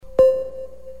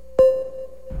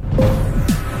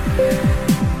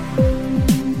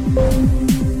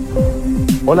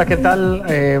Hola, ¿qué tal?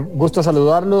 Gusto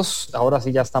saludarlos. Ahora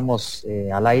sí ya estamos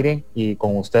al aire y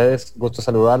con ustedes. Gusto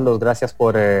saludarlos. Gracias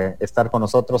por estar con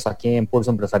nosotros aquí en Pulso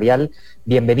Empresarial.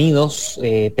 Bienvenidos.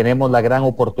 Tenemos la gran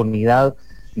oportunidad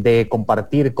de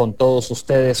compartir con todos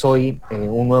ustedes hoy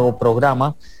un nuevo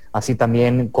programa, así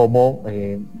también como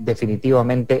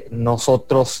definitivamente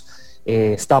nosotros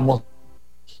estamos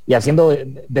y haciendo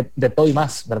de todo y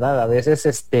más, ¿verdad? A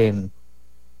veces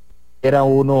era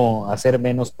uno hacer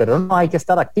menos, pero no, hay que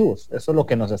estar activos. Eso es lo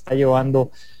que nos está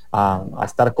llevando a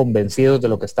estar convencidos de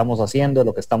lo que estamos haciendo, de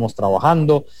lo que estamos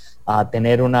trabajando, a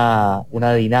tener una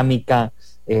dinámica,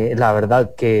 la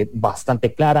verdad que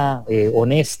bastante clara,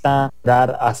 honesta,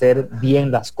 dar a hacer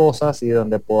bien las cosas y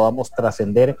donde podamos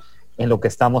trascender en lo que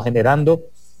estamos generando.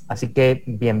 Así que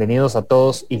bienvenidos a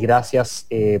todos y gracias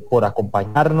por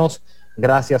acompañarnos,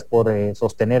 gracias por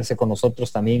sostenerse con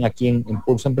nosotros también aquí en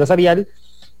Pulso Empresarial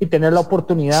y tener la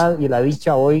oportunidad y la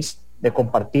dicha hoy de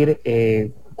compartir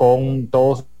con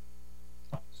todos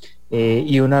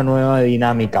y una nueva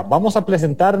dinámica. Vamos a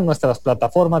presentar nuestras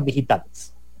plataformas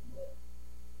digitales.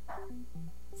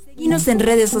 Síguenos en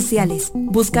redes sociales,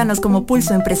 búscanos como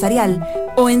Pulso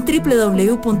Empresarial o en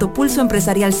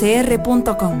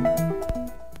www.pulsoempresarialcr.com.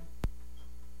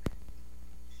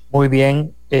 Muy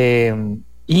bien,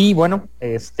 y bueno,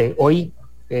 hoy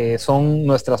son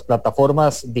nuestras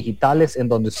plataformas digitales en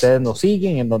donde ustedes nos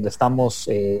siguen, en donde estamos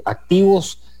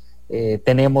activos.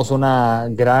 Tenemos una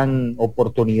gran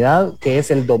oportunidad que es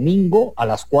el domingo a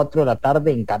las 4 de la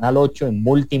tarde en Canal 8 en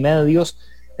Multimedios.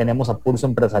 Tenemos a Pulso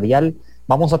Empresarial.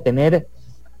 Vamos a tener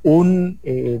un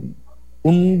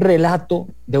relato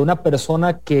de una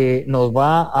persona que nos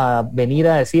va a venir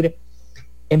a decir: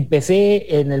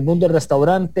 empecé en el mundo del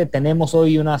restaurante, tenemos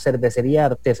hoy una cervecería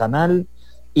artesanal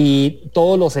y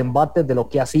todos los embates de lo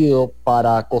que ha sido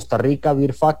para Costa Rica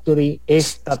Beer Factory,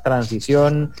 esta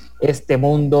transición, este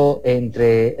mundo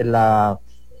entre la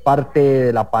parte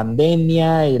de la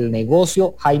pandemia, el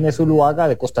negocio. Jaime Zuluaga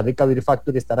de Costa Rica Beer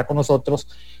Factory estará con nosotros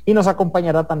y nos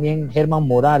acompañará también Germán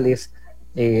Morales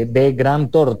de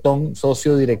Grant Thornton,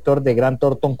 socio director de Grant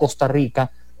Thornton Costa Rica,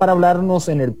 para hablarnos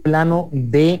en el plano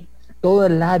de todo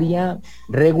el área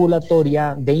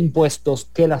regulatoria de impuestos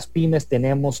que las pymes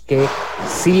tenemos que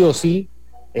sí o sí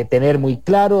tener muy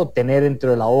claro, tener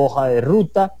dentro de la hoja de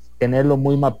ruta, tenerlo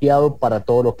muy mapeado para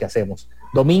todo lo que hacemos.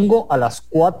 Domingo a las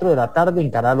 4 de la tarde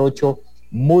en Canal 8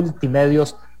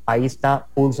 Multimedios. Ahí está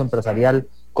Pulso Empresarial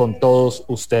con todos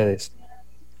ustedes.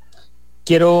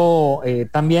 Quiero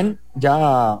también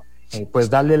ya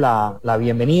pues darle la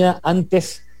bienvenida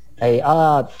antes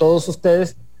a todos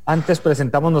ustedes. Antes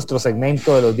presentamos nuestro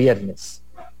segmento de los viernes.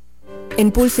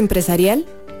 En Pulso Empresarial,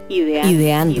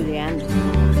 ideando.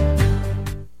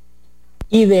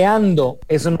 Ideando,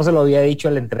 eso no se lo había dicho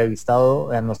el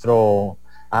entrevistado, a nuestro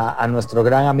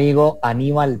gran amigo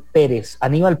Aníbal Pérez.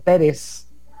 Aníbal Pérez,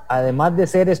 además de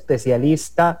ser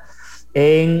especialista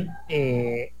en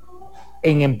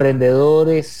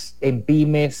emprendedores, en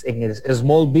pymes, en el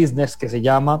small business que se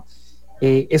llama,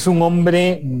 es un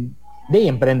hombre de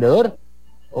emprendedor,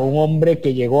 un hombre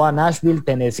que llegó a Nashville,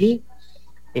 Tennessee,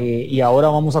 y ahora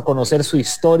vamos a conocer su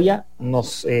historia.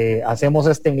 Nos hacemos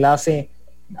este enlace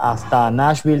hasta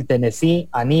Nashville, Tennessee.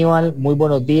 Aníbal, muy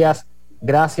buenos días.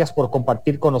 Gracias por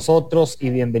compartir con nosotros y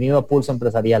bienvenido a Pulso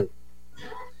Empresarial.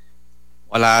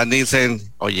 Hola, Nielsen.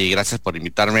 Oye, gracias por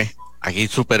invitarme. Aquí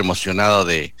súper emocionado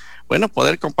de,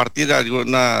 poder compartir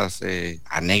algunas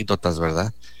anécdotas,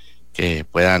 ¿verdad? Que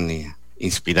puedan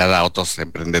inspirar a otros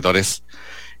emprendedores.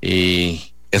 Y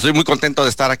estoy muy contento de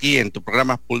estar aquí en tu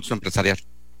programa Pulso Empresarial.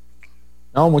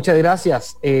 No, muchas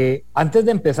gracias. Antes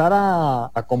de empezar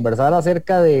a conversar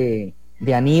acerca de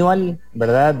Aníbal,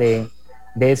 ¿verdad? De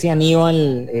ese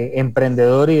Aníbal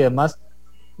emprendedor y demás,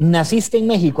 ¿naciste en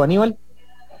México, Aníbal?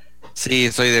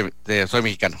 Sí, soy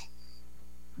mexicano.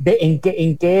 ¿En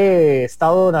qué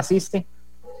estado naciste?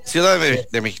 Ciudad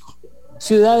de México.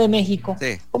 Ciudad de México.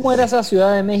 Sí. ¿Cómo era esa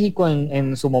Ciudad de México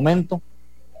en su momento?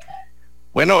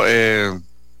 Bueno,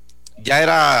 ya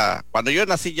era, cuando yo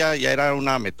nací ya era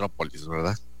una metrópolis,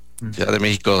 ¿verdad? Ciudad de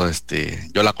México,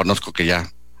 yo la conozco, que ya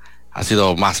ha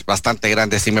sido bastante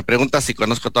grande. Si me preguntas si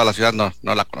conozco toda la ciudad, no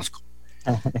la conozco.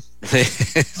 Sí,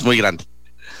 es muy grande.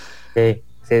 Sí.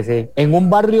 ¿En un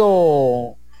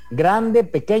barrio grande,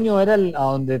 pequeño era a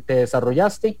donde te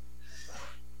desarrollaste?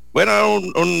 Bueno,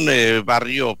 un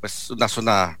barrio, pues una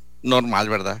zona normal,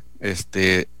 ¿verdad?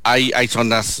 Hay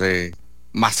zonas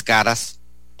más caras,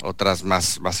 otras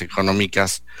más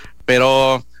económicas,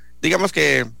 pero digamos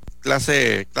que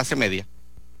clase media.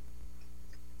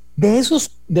 De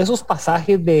esos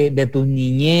pasajes de tu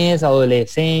niñez,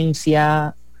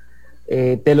 adolescencia,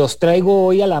 te los traigo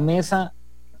hoy a la mesa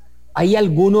 ¿Hay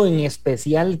alguno en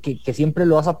especial que siempre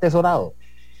lo has atesorado?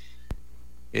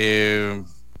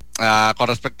 Con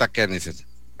respecto a qué, dicen.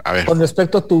 A ver. Con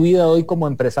respecto a tu vida hoy como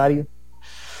empresario.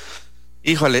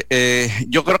 Híjole,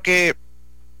 yo creo que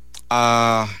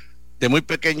uh, de muy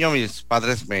pequeño mis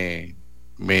padres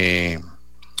me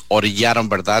orillaron,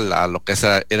 ¿verdad?, a lo que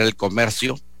era el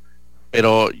comercio,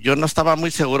 pero yo no estaba muy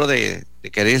seguro de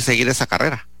querer seguir esa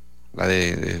carrera, la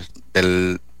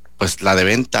pues la de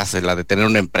ventas, la de tener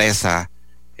una empresa,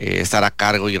 estar a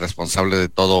cargo y responsable de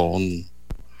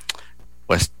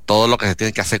pues todo lo que se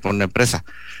tiene que hacer con una empresa.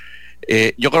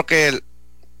 Yo creo que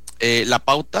la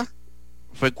pauta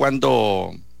fue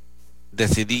cuando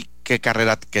decidí qué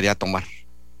carrera quería tomar.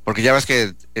 Porque ya ves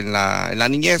que en la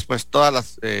niñez, pues todas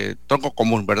las, tronco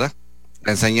común, ¿verdad?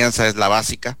 La enseñanza es la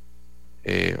básica,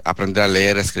 aprender a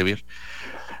leer, escribir.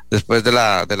 Después de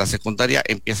la secundaria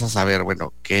empiezas a ver,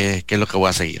 bueno, qué es lo que voy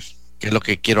a seguir, qué es lo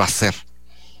que quiero hacer.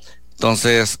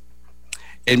 Entonces,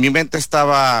 en mi mente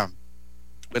estaba,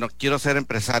 bueno, quiero ser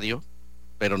empresario,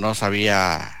 pero no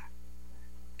sabía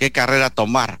qué carrera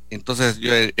tomar. Entonces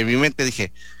yo en mi mente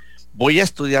dije, voy a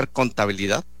estudiar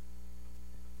contabilidad,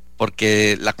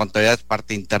 porque la contabilidad es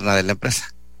parte interna de la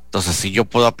empresa. Entonces, si yo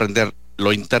puedo aprender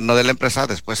lo interno de la empresa,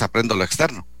 después aprendo lo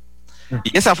externo.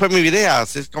 Y esa fue mi idea.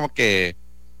 Así es como que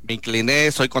me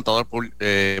incliné, soy contador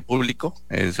público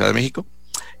en Ciudad de México.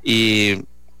 Y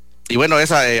bueno,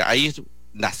 ahí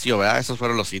nació, ¿verdad? Esos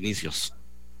fueron los inicios.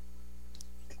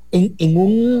 En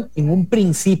un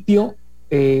principio,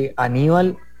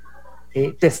 Aníbal,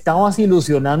 ¿te estabas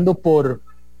ilusionando por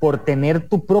tener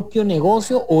tu propio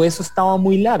negocio o eso estaba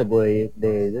muy largo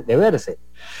de verse?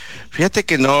 Fíjate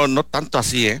que no tanto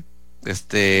así, ¿eh?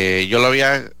 Yo lo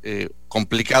había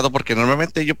complicado porque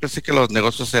normalmente yo pensé que los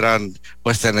negocios eran,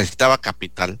 pues se necesitaba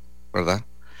capital, ¿verdad?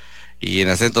 Y en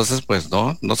ese entonces, pues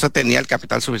no se tenía el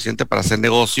capital suficiente para hacer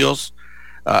negocios.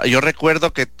 Yo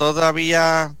recuerdo que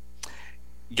todavía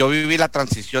yo viví la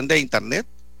transición de Internet.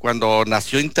 Cuando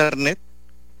nació Internet,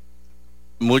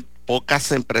 muy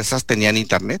pocas empresas tenían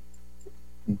Internet.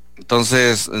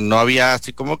 Entonces, no había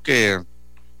así como que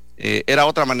era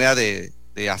otra manera de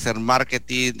hacer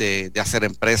marketing, de hacer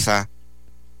empresa,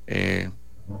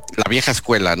 la vieja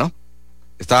escuela, ¿no?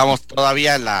 Estábamos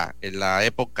todavía en la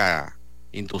época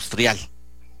industrial.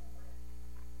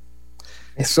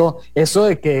 Eso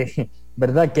de que,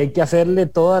 ¿verdad? Que hay que hacerle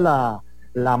toda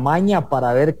la maña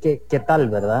para ver qué tal,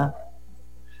 ¿verdad?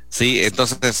 Sí,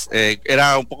 entonces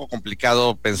era un poco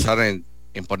complicado pensar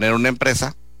en poner una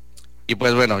empresa. Y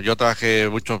pues bueno, yo trabajé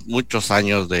muchos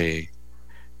años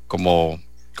como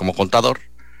contador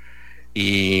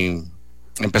y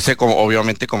empecé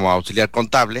obviamente como auxiliar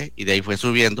contable y de ahí fue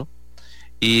subiendo.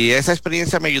 Y esa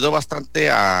experiencia me ayudó bastante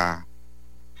a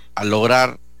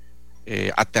lograr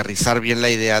aterrizar bien la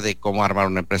idea de cómo armar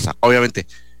una empresa. Obviamente,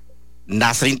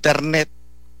 nace Internet,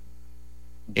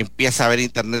 empieza a haber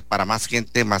Internet para más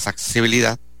gente, más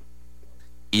accesibilidad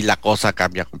y la cosa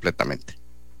cambia completamente.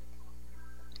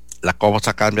 La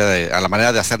cosa cambia, a la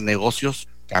manera de hacer negocios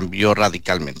cambió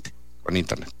radicalmente con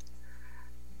Internet.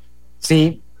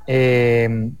 Sí,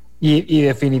 y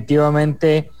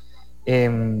definitivamente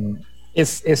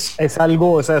es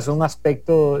algo, o sea, es un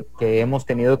aspecto que hemos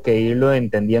tenido que irlo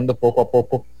entendiendo poco a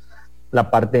poco,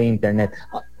 la parte de Internet.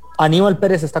 Aníbal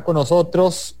Pérez está con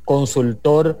nosotros,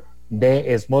 consultor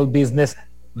de Small Business,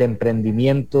 de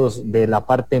emprendimientos, de la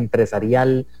parte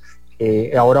empresarial.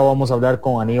 Ahora vamos a hablar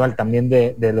con Aníbal también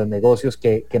de los negocios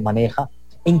que maneja.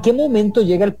 ¿En qué momento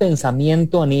llega el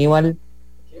pensamiento, Aníbal,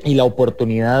 y la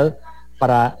oportunidad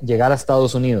para llegar a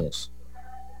Estados Unidos?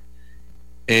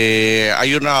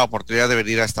 Hay una oportunidad de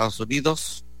venir a Estados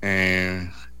Unidos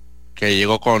que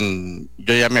llegó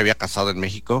yo ya me había casado en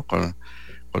México con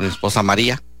mi esposa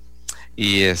María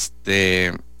y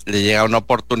le llega una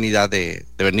oportunidad de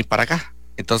venir para acá.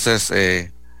 Entonces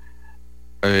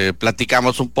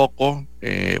platicamos un poco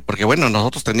porque bueno,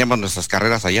 nosotros teníamos nuestras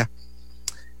carreras allá.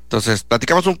 Entonces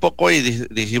platicamos un poco y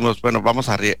dijimos, bueno, vamos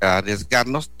a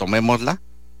arriesgarnos, tomémosla,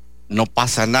 no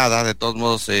pasa nada, de todos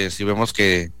modos si vemos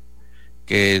que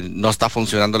no está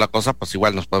funcionando la cosa, pues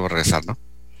igual nos podemos regresar, ¿no?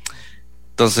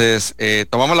 Entonces,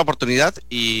 tomamos la oportunidad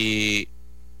y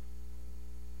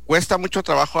cuesta mucho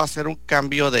trabajo hacer un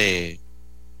cambio de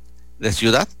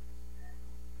ciudad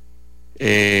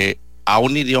a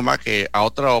un idioma a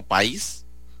otro país.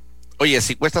 Oye,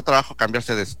 si cuesta trabajo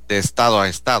cambiarse de estado a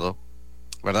estado,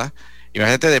 ¿verdad?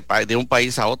 Imagínate de un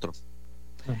país a otro,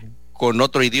 con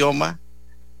otro idioma,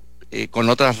 con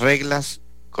otras reglas,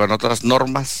 con otras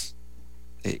normas,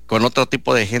 con otro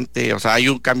tipo de gente. O sea, hay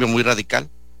un cambio muy radical.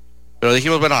 Pero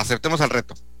dijimos, bueno, aceptemos el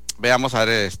reto. Veamos a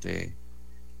ver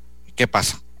qué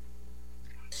pasa.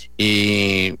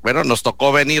 Y bueno, nos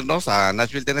tocó venirnos a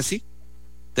Nashville, Tennessee.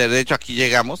 De hecho, aquí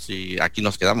llegamos y aquí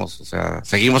nos quedamos, o sea,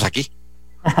 seguimos aquí.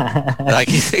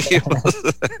 Aquí seguimos.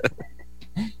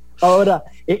 Ahora,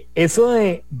 eso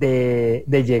de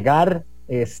llegar,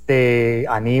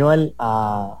 Aníbal,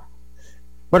 a,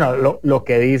 bueno, lo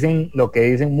que dicen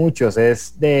muchos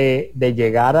es de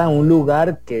llegar a un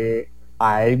lugar que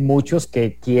hay muchos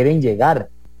que quieren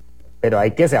llegar, pero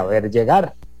hay que saber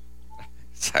llegar.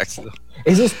 Exacto.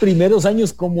 Esos primeros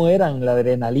años, ¿cómo eran? La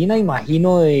adrenalina,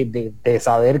 imagino, de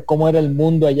saber cómo era el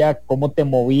mundo allá, cómo te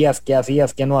movías, qué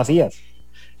hacías, qué no hacías.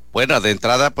 Bueno, de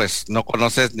entrada, pues no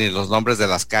conoces ni los nombres de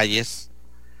las calles,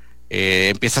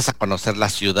 empiezas a conocer la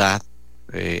ciudad,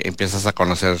 empiezas a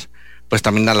conocer, pues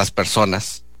también a las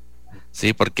personas,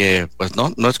 sí, porque, pues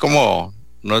no es como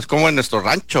en nuestro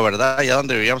rancho, ¿verdad? Allá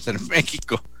donde vivíamos en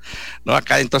México, ¿no?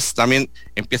 Acá entonces también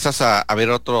empiezas a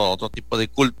ver otro tipo de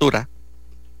cultura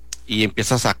y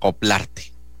empiezas a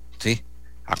acoplarte, ¿sí?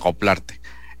 Acoplarte.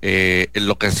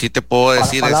 Lo que sí te puedo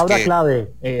decir palabra es que...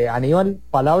 clave, Aníbal,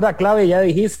 palabra clave, ya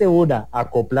dijiste una,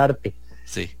 acoplarte.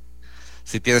 Sí,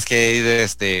 sí tienes que ir,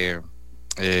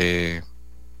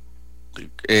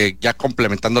 ya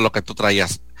complementando lo que tú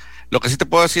traías. Lo que sí te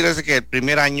puedo decir es que el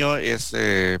primer año es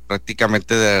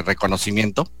prácticamente de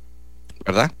reconocimiento,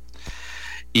 ¿verdad?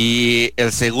 Y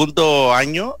el segundo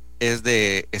año es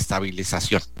de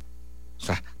estabilización. O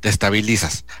sea, te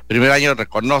estabilizas. Primer año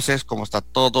reconoces cómo está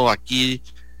todo aquí,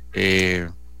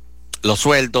 los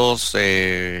sueldos,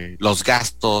 los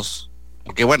gastos,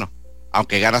 porque bueno,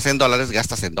 aunque ganas en dólares,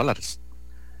 gastas en dólares.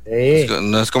 Sí.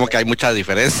 No es como que hay mucha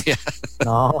diferencia.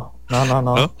 No.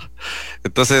 ¿No?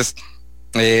 Entonces,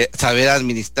 saber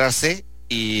administrarse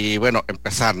y bueno,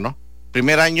 empezar, ¿no?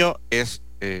 Primer año es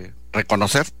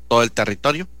reconocer todo el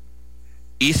territorio.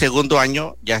 Y segundo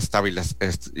año ya te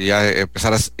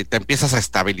empiezas a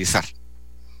estabilizar.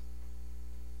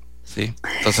 Sí.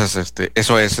 Entonces,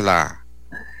 eso es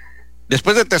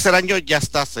después del tercer año ya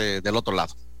estás del otro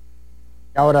lado.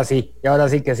 Y ahora sí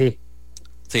que sí.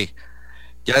 Sí.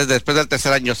 Ya después del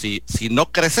tercer año, si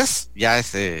no creces, ya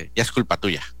es culpa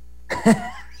tuya.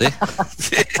 Sí.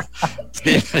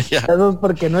 Sí, ya. Eso es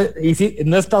porque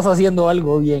no estás haciendo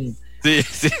algo bien. Sí.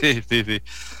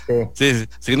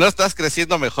 Si no estás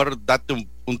creciendo, mejor date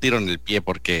un tiro en el pie,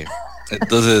 porque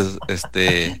entonces,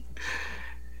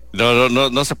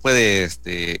 no se puede,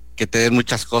 que te den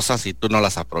muchas cosas y tú no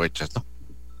las aprovechas, ¿no?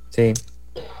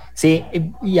 Sí,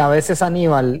 y a veces,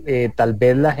 Aníbal, tal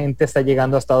vez la gente está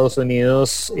llegando a Estados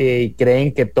Unidos y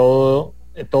creen que todo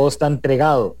está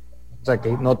entregado, o sea,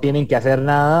 que no tienen que hacer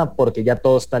nada porque ya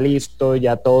todo está listo,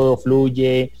 ya todo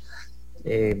fluye,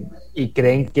 y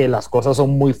creen que las cosas son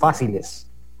muy fáciles.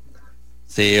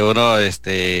 Sí, uno,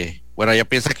 bueno, ya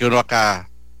piensa que uno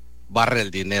acá barre el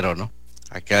dinero, ¿no?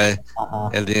 Acá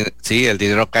el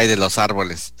dinero cae de los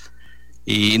árboles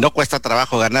y no cuesta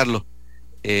trabajo ganarlo.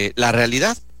 La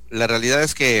realidad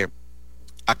es que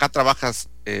acá trabajas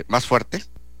más fuerte,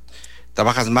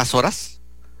 trabajas más horas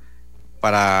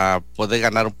para poder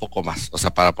ganar un poco más, o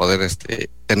sea, para poder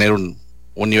tener un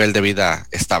nivel de vida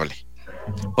estable.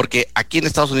 Porque aquí en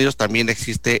Estados Unidos también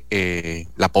existe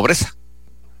la pobreza,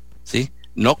 ¿sí?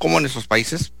 No como en esos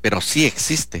países, pero sí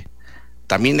existe.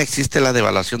 También existe la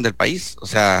devaluación del país, o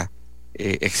sea,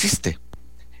 existe.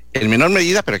 En menor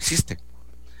medida, pero existe.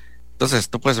 Entonces,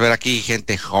 tú puedes ver aquí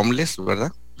gente homeless,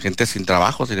 ¿verdad? Gente sin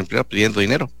trabajo, sin empleo, pidiendo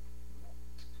dinero.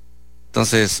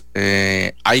 Entonces,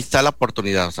 ahí está la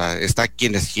oportunidad, o sea, está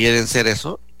quienes quieren ser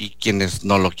eso y quienes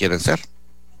no lo quieren ser.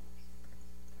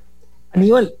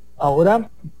 Aníbal, ahora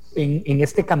en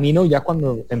este camino, ya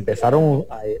cuando empezaron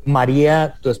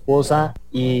María, tu esposa,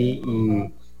 y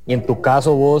en tu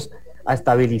caso vos, a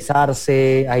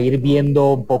estabilizarse, a ir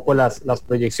viendo un poco las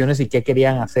proyecciones y qué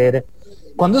querían hacer,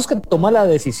 ¿cuándo es que toma la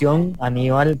decisión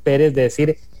Aníbal Pérez de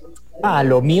decir,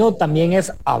 lo mío también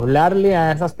es hablarle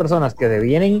a esas personas que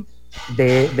vienen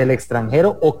del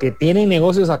extranjero o que tienen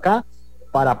negocios acá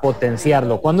para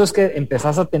potenciarlo? ¿Cuándo es que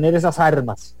empezás a tener esas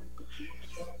armas?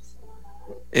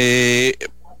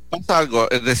 Pasa algo,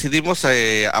 decidimos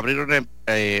abrir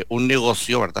un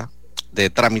negocio, ¿verdad? De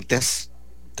trámites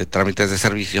de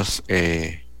servicios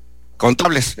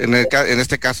contables, en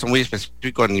este caso muy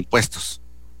específico en impuestos,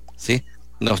 ¿sí?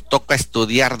 Nos toca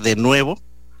estudiar de nuevo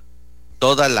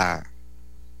todos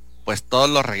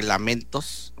los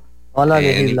reglamentos, toda la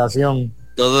legislación,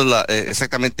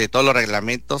 exactamente todos los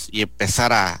reglamentos y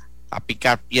empezar a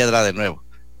picar piedra de nuevo,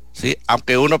 ¿sí?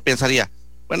 Aunque uno pensaría,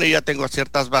 bueno, yo ya tengo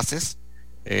ciertas bases,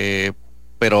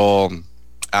 pero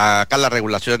acá las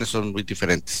regulaciones son muy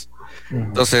diferentes.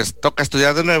 Entonces toca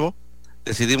estudiar de nuevo.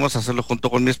 Decidimos hacerlo junto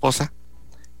con mi esposa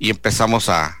y empezamos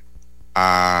a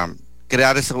a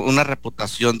crear una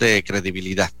reputación de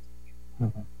credibilidad.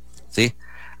 Uh-huh. ¿Sí?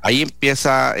 Ahí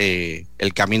empieza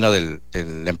el camino del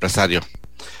empresario,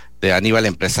 de Aníbal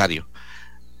empresario.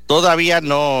 Todavía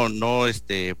no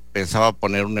pensaba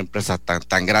poner una empresa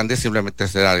tan grande, simplemente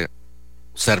hacer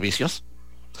servicios,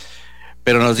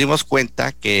 pero nos dimos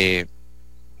cuenta que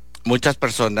muchas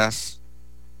personas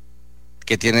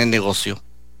que tienen negocio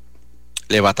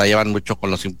le batallaban mucho con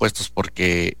los impuestos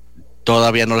porque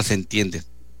todavía no les entienden,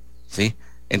 ¿sí?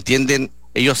 Entienden,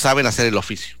 ellos saben hacer el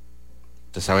oficio,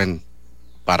 ustedes saben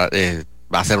para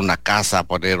hacer una casa,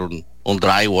 poner un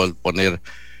drywall,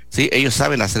 sí, ellos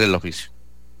saben hacer el oficio,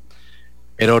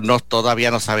 pero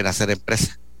todavía no saben hacer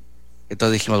empresa.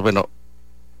 Entonces dijimos, bueno,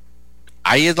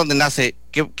 ahí es donde nace,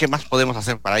 ¿qué más podemos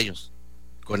hacer para ellos,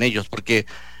 con ellos? Porque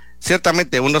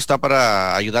ciertamente uno está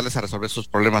para ayudarles a resolver sus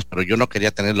problemas, pero yo no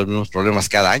quería tener los mismos problemas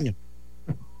cada año.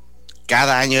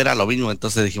 Cada año era lo mismo,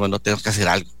 entonces dijimos, no, tenemos que hacer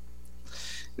algo.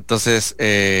 Entonces,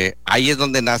 ahí es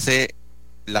donde nace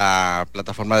la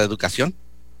plataforma de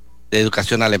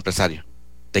educación al empresario.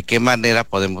 ¿De qué manera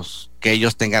podemos que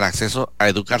ellos tengan acceso a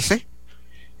educarse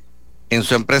en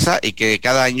su empresa y que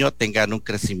cada año tengan un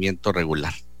crecimiento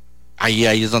regular? Ahí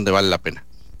es donde vale la pena.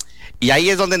 Y ahí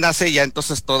es donde nace ya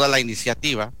entonces toda la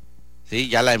iniciativa, ¿sí?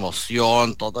 Ya la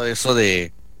emoción, todo eso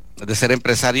de ser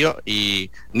empresario. Y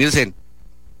Nielsen,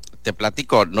 te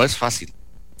platico, no es fácil.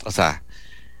 O sea,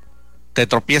 te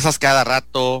tropiezas cada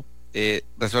rato,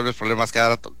 resuelves problemas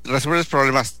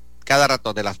cada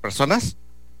rato de las personas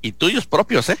y tuyos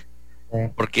propios, ¿eh? Sí.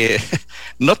 Porque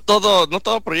no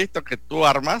todo proyecto que tú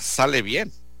armas sale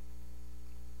bien.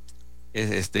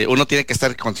 Uno tiene que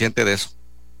estar consciente de eso.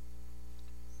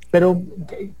 Pero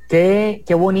qué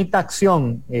bonita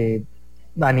acción,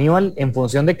 Aníbal, en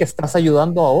función de que estás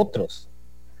ayudando a otros.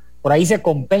 Por ahí se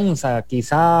compensa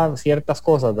quizá ciertas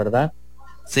cosas, ¿verdad?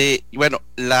 Sí, bueno,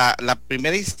 la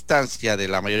primera instancia de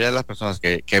la mayoría de las personas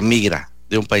que emigra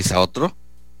de un país a otro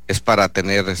es para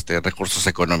tener recursos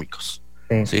económicos.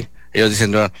 Sí. ¿Sí? Ellos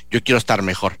dicen, no, yo quiero estar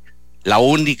mejor. La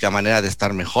única manera de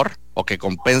estar mejor o que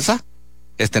compensa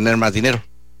es tener más dinero.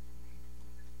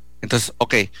 Entonces,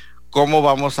 ok, ¿cómo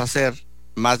vamos a hacer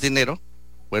más dinero?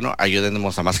 Bueno,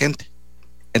 ayudemos a más gente.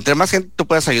 Entre más gente tú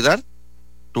puedas ayudar,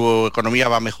 tu economía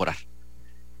va a mejorar.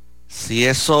 Si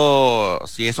eso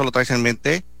lo traes en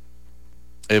mente,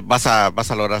 vas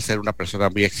a lograr ser una persona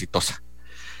muy exitosa.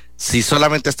 Si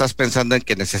solamente estás pensando en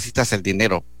que necesitas el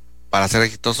dinero para ser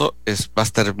exitoso, va a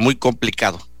estar muy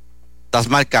complicado. Estás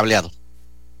mal cableado.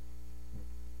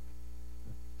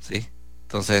 ¿Sí?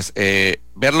 Entonces,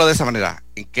 verlo de esa manera,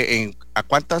 ¿a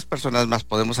cuántas personas más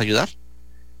podemos ayudar?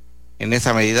 En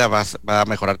esa medida va a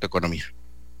mejorar tu economía.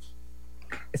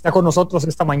 Está con nosotros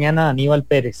esta mañana Aníbal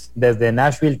Pérez, desde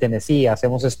Nashville, Tennessee.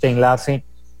 Hacemos este enlace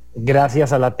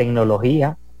gracias a la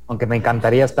tecnología, aunque me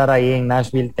encantaría estar ahí en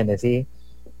Nashville, Tennessee.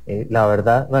 La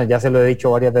verdad, bueno, ya se lo he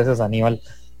dicho varias veces a Aníbal,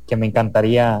 que me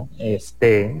encantaría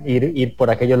ir por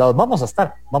aquellos lados. Vamos a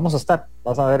estar,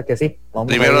 vas a ver que sí.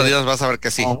 Primero Dios, vas a ver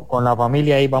que sí. Con la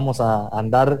familia ahí vamos a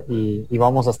andar y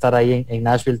vamos a estar ahí en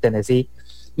Nashville, Tennessee.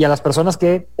 Y a las personas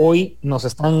que hoy nos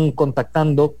están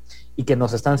contactando y que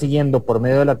nos están siguiendo por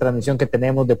medio de la transmisión que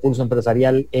tenemos de Pulso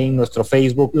Empresarial en nuestro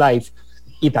Facebook Live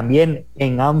y también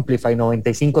en Amplify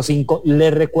 95.5,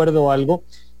 les recuerdo algo: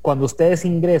 cuando ustedes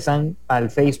ingresan al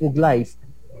Facebook Live,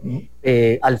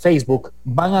 al Facebook,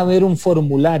 van a ver un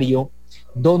formulario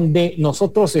donde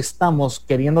nosotros estamos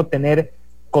queriendo tener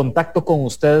contacto con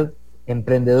usted,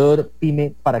 emprendedor,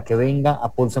 pyme, para que venga a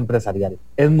Pulso Empresarial.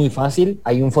 Es muy fácil,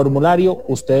 hay un formulario,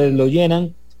 ustedes lo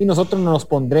llenan y nosotros nos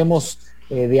pondremos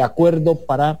de acuerdo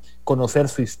para conocer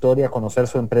su historia, conocer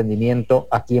su emprendimiento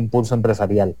aquí en Pulso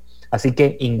Empresarial. Así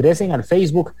que ingresen al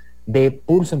Facebook de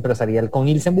Pulso Empresarial con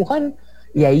Ilsen Buján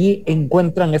y ahí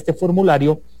encuentran este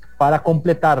formulario para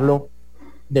completarlo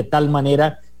de tal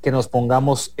manera que nos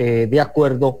pongamos de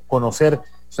acuerdo. Conocer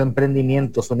su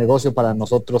emprendimiento, su negocio, para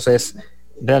nosotros es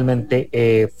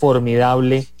realmente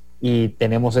formidable y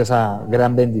tenemos esa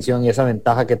gran bendición y esa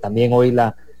ventaja que también hoy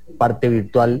la parte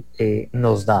virtual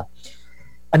nos da.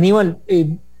 Aníbal,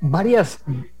 varias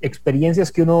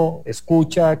experiencias que uno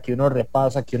escucha, que uno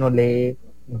repasa, que uno lee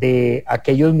de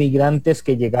aquellos migrantes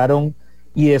que llegaron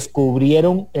y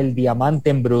descubrieron el diamante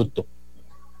en bruto,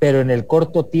 pero en el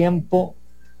corto tiempo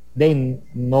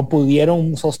no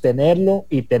pudieron sostenerlo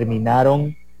y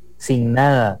terminaron sin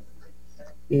nada.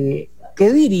 ¿Qué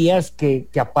dirías que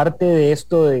aparte de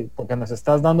esto, porque nos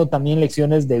estás dando también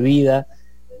lecciones de vida,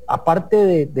 aparte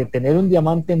de tener un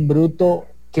diamante en bruto,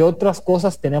 qué otras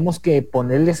cosas tenemos que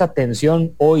ponerles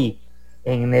atención hoy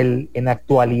en la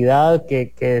actualidad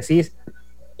que decís,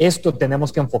 esto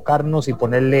tenemos que enfocarnos y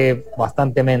ponerle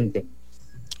bastante mente.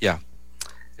 Ya.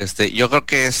 Yo creo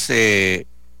que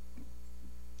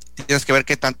tienes que ver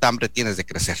qué tanta hambre tienes de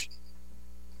crecer,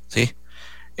 ¿sí?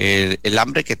 El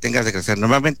hambre que tengas de crecer.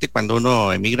 Normalmente cuando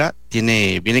uno emigra,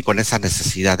 viene con esa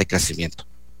necesidad de crecimiento,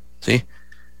 ¿sí?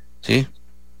 ¿Sí?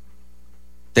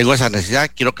 Tengo esa necesidad,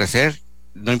 quiero crecer,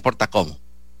 no importa cómo.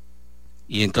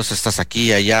 Y entonces estás aquí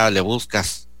y allá, le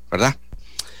buscas, ¿verdad?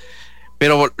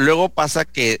 Pero luego pasa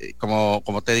que,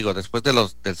 como te digo, después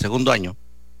del segundo año,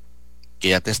 que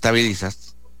ya te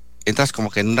estabilizas, entras como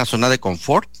que en una zona de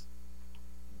confort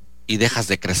y dejas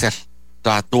de crecer.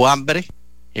 Toda tu hambre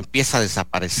empieza a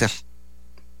desaparecer.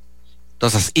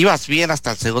 Entonces, ibas bien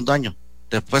hasta el segundo año.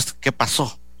 Después, ¿qué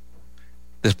pasó?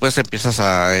 Después empiezas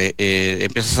a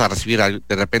recibir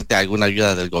de repente alguna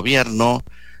ayuda del gobierno,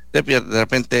 de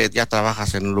repente ya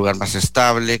trabajas en un lugar más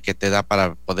estable que te da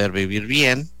para poder vivir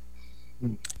bien.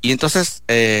 Y entonces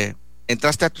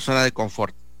entraste a tu zona de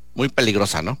confort, muy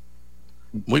peligrosa, ¿no?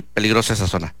 Muy peligrosa esa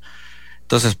zona.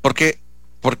 Entonces, ¿por qué?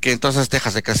 Porque entonces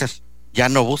dejas de crecer, ya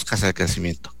no buscas el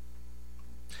crecimiento.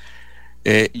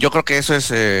 Yo creo que esa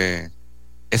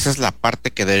es la parte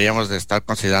que deberíamos de estar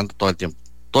considerando todo el tiempo.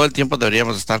 Todo el tiempo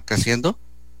deberíamos de estar creciendo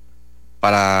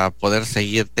para poder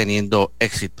seguir teniendo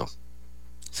éxito,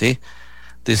 ¿sí?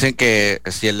 Dicen que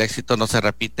si el éxito no se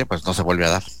repite, pues no se vuelve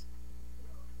a dar,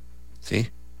 ¿sí?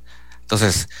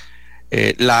 Entonces,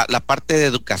 la parte de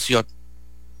educación,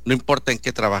 no importa en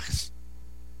qué trabajes,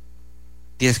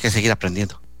 tienes que seguir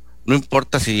aprendiendo. No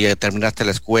importa si terminaste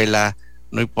la escuela,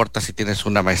 no importa si tienes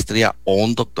una maestría o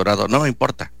un doctorado, no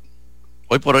importa.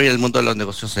 Hoy por hoy el mundo de los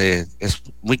negocios es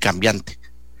muy cambiante.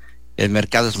 El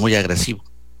mercado es muy agresivo.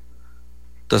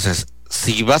 Entonces,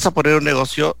 si vas a poner un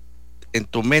negocio, en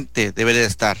tu mente debe de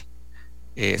estar,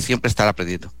 siempre estar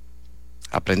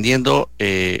aprendiendo,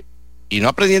 y no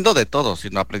aprendiendo de todo,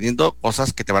 sino aprendiendo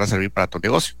cosas que te van a servir para tu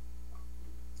negocio.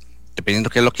 Dependiendo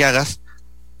qué es lo que hagas,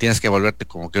 tienes que volverte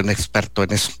como que un experto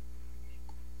en eso.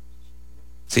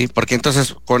 Sí, porque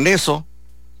entonces con eso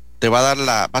te va a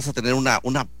dar vas a tener una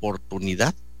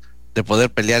oportunidad de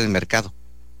poder pelear el mercado.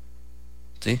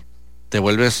 ¿Sí? Te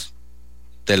vuelves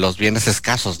de los bienes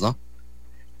escasos, ¿no?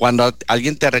 Cuando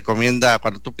alguien te recomienda,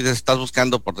 cuando tú estás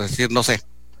buscando, por decir, no sé,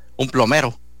 un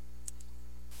plomero,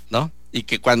 ¿no? Y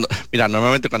que mira,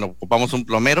 normalmente cuando ocupamos un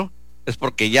plomero es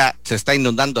porque ya se está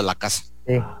inundando la casa.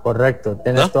 Sí, correcto,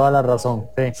 tienes, ¿no?, toda la razón.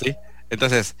 Sí. Sí.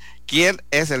 Entonces, ¿quién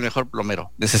es el mejor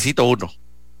plomero? Necesito uno,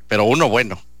 pero uno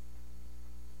bueno.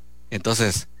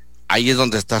 Entonces, ahí es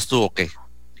donde estás tú, ok.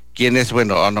 ¿Quién es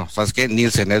bueno? O no, ¿sabes qué?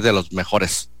 Nielsen es de los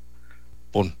mejores.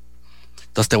 Pum.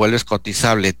 Entonces te vuelves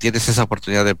cotizable, tienes esa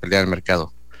oportunidad de pelear el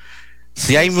mercado.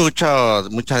 Si hay mucha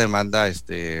demanda,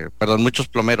 muchos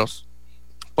plomeros,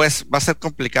 pues va a ser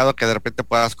complicado que de repente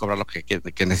puedas cobrar lo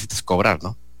que necesites cobrar,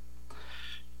 ¿no?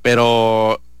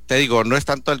 Pero te digo, no es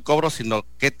tanto el cobro, sino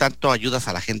qué tanto ayudas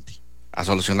a la gente a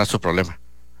solucionar su problema.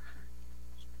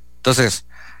 Entonces,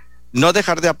 no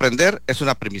dejar de aprender es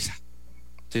una premisa,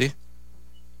 ¿sí?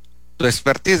 Tu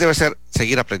expertise debe ser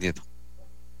seguir aprendiendo.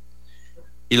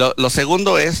 Y lo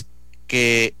segundo es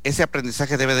que ese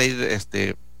aprendizaje debe de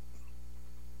ir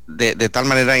de tal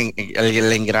manera en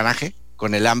el engranaje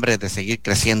con el hambre de seguir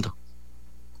creciendo,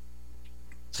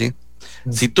 ¿sí?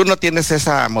 Si tú no tienes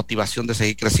esa motivación de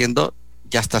seguir creciendo,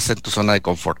 ya estás en tu zona de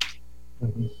confort,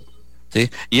 ¿sí?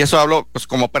 Y eso hablo pues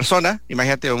como persona.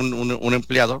 Imagínate un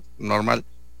empleado normal,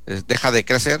 deja de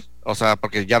crecer, o sea,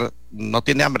 porque ya no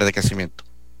tiene hambre de crecimiento.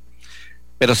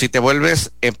 Pero si te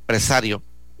vuelves empresario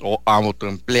o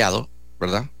autoempleado,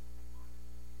 ¿verdad?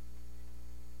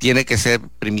 Tiene que ser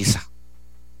premisa.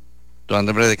 Tu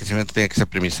hambre de crecimiento tiene que ser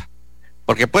premisa.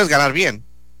 Porque puedes ganar bien,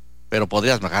 pero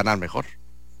podrías ganar mejor.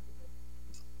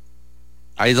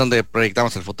 Ahí es donde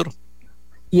proyectamos el futuro.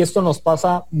 Y esto nos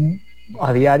pasa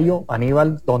a diario,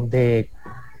 Aníbal, donde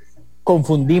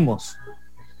confundimos,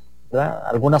 ¿verdad?,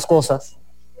 algunas cosas,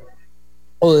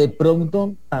 o de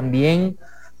pronto también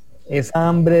esa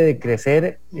hambre de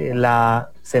crecer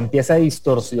se empieza a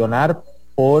distorsionar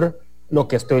por lo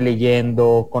que estoy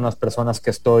leyendo, con las personas que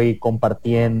estoy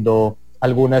compartiendo,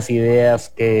 algunas ideas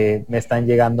que me están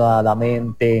llegando a la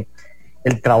mente,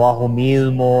 el trabajo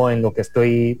mismo en lo que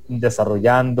estoy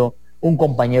desarrollando, un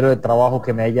compañero de trabajo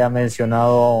que me haya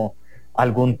mencionado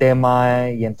algún tema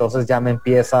y entonces ya me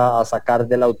empieza a sacar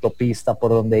de la autopista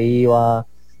por donde iba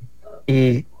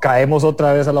y caemos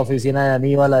otra vez a la oficina de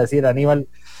Aníbal a decir, Aníbal,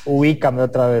 ubícame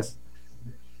otra vez.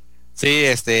 Sí,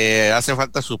 hace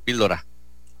falta su píldora,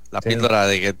 la píldora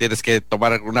de que tienes que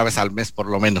tomar una vez al mes por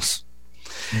lo menos.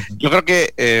 Yo creo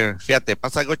que, fíjate,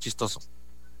 pasa algo chistoso.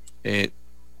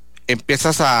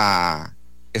 Empiezas a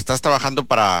estás trabajando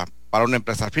para una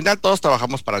empresa. Al final todos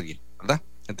trabajamos para alguien, ¿verdad?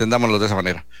 Entendámoslo de esa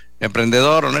manera.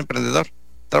 Emprendedor o no emprendedor,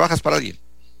 trabajas para alguien.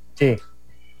 Sí.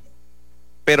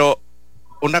 Pero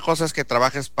una cosa es que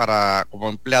trabajes como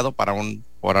empleado para un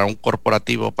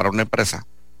corporativo, para una empresa.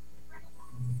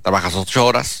 Trabajas 8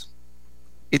 horas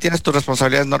y tienes tus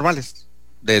responsabilidades normales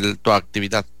de tu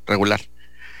actividad regular.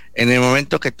 En el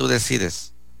momento que tú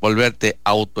decides volverte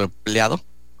autoempleado,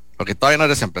 porque todavía no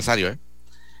eres empresario,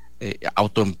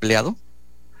 autoempleado,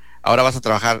 ahora vas a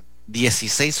trabajar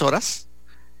 16 horas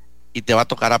y te va a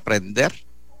tocar aprender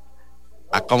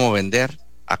a cómo vender,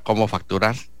 a cómo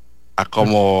facturar, a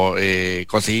cómo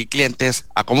conseguir clientes,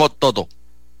 a cómo todo.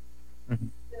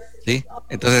 ¿Sí?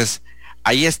 Entonces,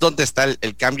 ahí es donde está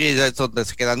el cambio y es donde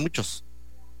se quedan muchos.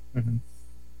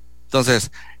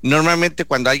 Entonces, normalmente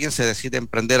cuando alguien se decide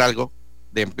emprender algo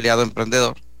de empleado a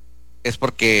emprendedor, es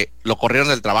porque lo corrieron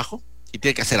del trabajo y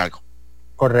tiene que hacer algo.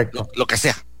 Correcto. Lo que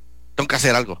sea, tengo que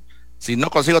hacer algo. Si no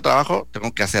consigo trabajo,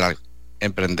 tengo que hacer algo,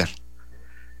 emprender.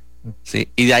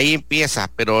 Sí, y de ahí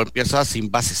empieza, pero empieza sin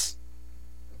bases.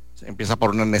 Empieza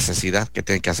por una necesidad que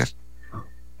tienen que hacer.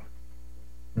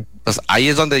 Entonces, ahí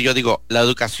es donde yo digo, la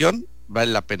educación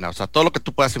vale la pena. O sea, todo lo que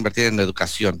tú puedas invertir en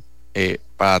educación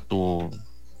para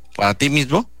ti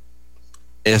mismo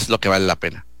es lo que vale la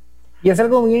pena. Y es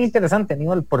algo muy interesante,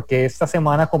 Aníbal, porque esta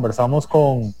semana conversamos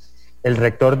con el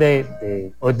rector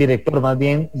o el director más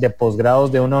bien de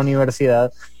posgrados de una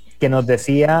universidad, que nos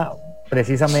decía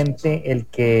precisamente el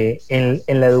que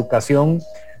en la educación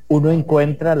uno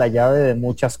encuentra la llave de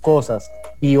muchas cosas.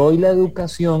 Y hoy la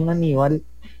educación, Aníbal,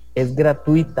 es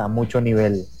gratuita a mucho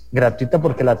nivel. Gratuita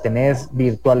porque la tenés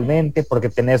virtualmente, porque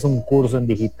tenés un curso en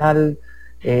digital,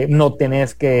 no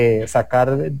tenés que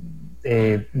sacar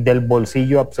del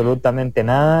bolsillo absolutamente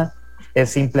nada, es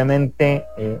simplemente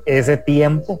ese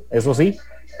tiempo, eso sí,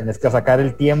 tenés que sacar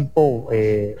el tiempo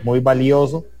muy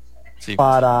valioso, sí,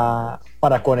 para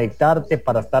conectarte,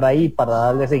 para estar ahí, para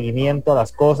darle seguimiento a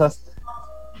las cosas,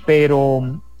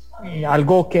 pero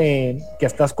algo que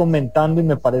estás comentando y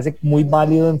me parece muy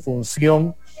válido en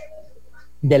función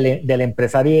del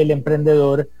empresario y del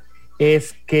emprendedor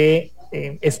es que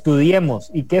estudiemos.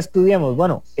 ¿Y qué estudiemos?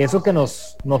 Bueno, eso que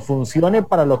nos funcione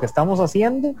para lo que estamos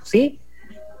haciendo, sí,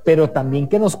 pero también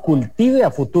que nos cultive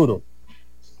a futuro.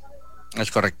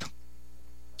 Es correcto.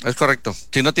 Es correcto.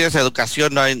 Si no tienes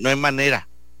educación, no hay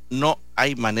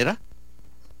manera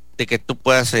de que tú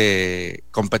puedas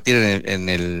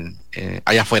competir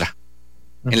allá afuera.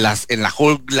 Uh-huh. En la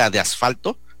jungla de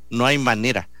asfalto, no hay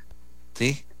manera,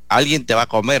 ¿sí? Alguien te va a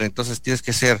comer, entonces tienes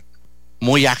que ser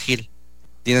muy ágil,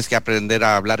 tienes que aprender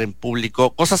a hablar en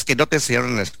público, cosas que no te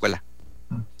enseñaron en la escuela.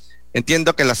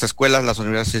 Entiendo que las escuelas, las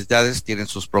universidades tienen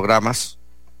sus programas,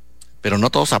 pero no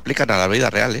todos aplican a la vida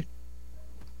real, ¿eh?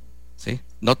 ¿Sí?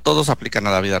 No todos aplican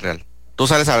a la vida real. Tú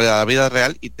sales a la vida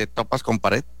real y te topas con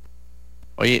pared.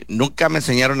 Oye, nunca me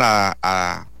enseñaron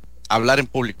a hablar en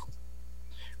público.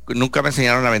 Nunca me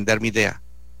enseñaron a vender mi idea.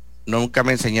 Nunca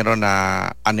me enseñaron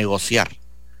a negociar.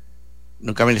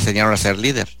 Nunca me enseñaron a ser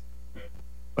líder.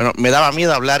 Bueno, me daba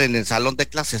miedo hablar en el salón de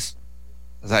clases.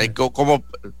 O sea, ¿cómo?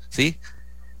 ¿Sí?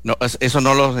 No, eso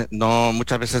no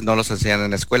muchas veces no los enseñan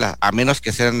en la escuela, a menos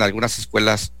que sean algunas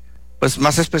escuelas pues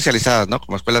más especializadas, ¿no?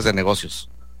 Como escuelas de negocios,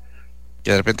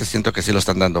 que de repente siento que sí lo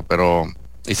están dando,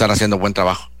 y están haciendo buen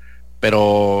trabajo.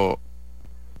 Pero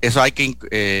eso hay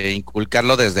que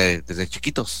inculcarlo desde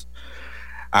chiquitos.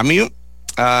 A mí,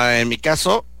 en mi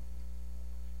caso,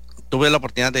 tuve la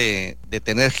oportunidad de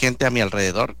tener gente a mi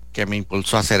alrededor que me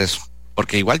impulsó a hacer eso,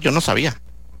 porque igual yo no sabía,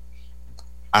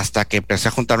 hasta que empecé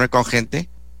a juntarme con gente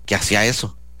que hacía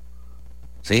eso,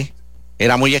 ¿sí?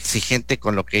 Era muy exigente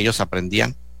con lo que ellos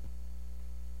aprendían,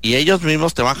 y ellos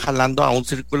mismos te van jalando a un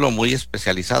círculo muy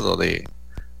especializado de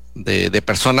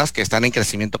personas que están en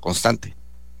crecimiento constante.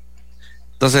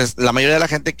 Entonces, la mayoría de la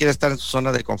gente quiere estar en su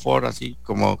zona de confort, así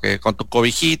como que con tu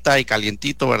cobijita y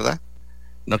calientito, ¿verdad?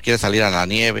 No quiere salir a la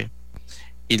nieve.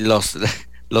 Y los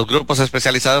grupos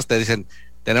especializados te dicen,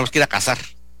 tenemos que ir a cazar.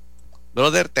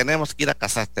 Brother, tenemos que ir a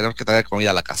cazar, tenemos que traer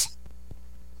comida a la casa.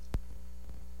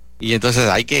 Y entonces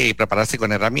hay que prepararse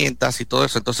con herramientas y todo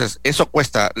eso. Entonces, eso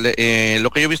cuesta. Lo que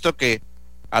yo he visto que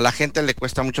a la gente le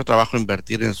cuesta mucho trabajo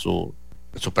invertir en su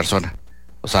persona.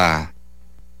 O sea,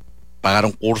 pagar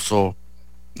un curso,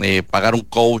 pagar un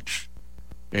coach,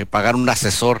 pagar un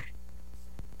asesor.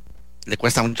 Le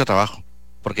cuesta mucho trabajo,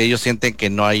 porque ellos sienten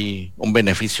que no hay un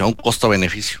beneficio, un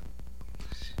costo-beneficio.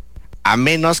 A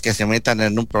menos que se metan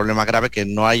en un problema grave que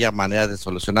no haya manera de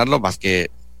solucionarlo más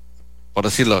que, por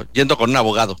decirlo, yendo con un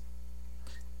abogado.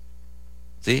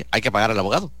 ¿Sí? Hay que pagar al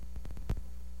abogado.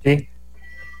 Sí,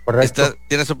 correcto.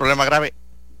 Tienes un problema grave,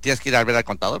 tienes que ir a ver al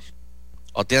contador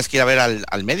o tienes que ir a ver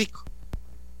al médico,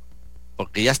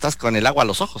 porque ya estás con el agua a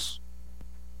los ojos.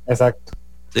 Exacto.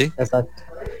 ¿Sí? Exacto.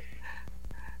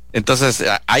 Entonces,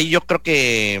 ahí yo creo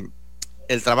que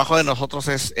el trabajo de nosotros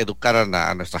es educar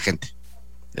a nuestra gente,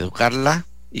 educarla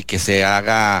y que se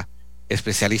haga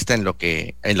especialista en lo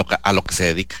que a lo que se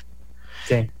dedica.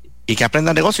 Sí. Y que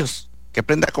aprenda negocios, que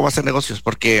aprenda cómo hacer negocios,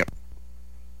 porque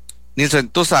Nilson,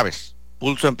 tú sabes,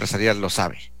 Pulso Empresarial lo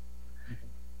sabe.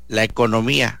 La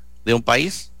economía de un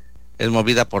país es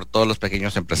movida por todos los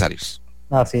pequeños empresarios.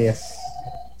 Así es.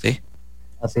 ¿Sí?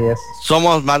 Así es.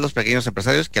 Somos más los pequeños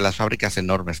empresarios que las fábricas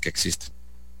enormes que existen.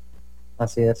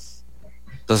 Así es.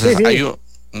 Entonces, sí. hay un...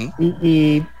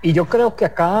 Y yo creo que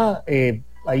acá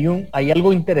hay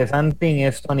algo interesante en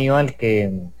esto, Aníbal,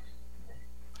 que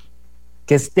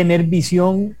es tener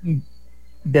visión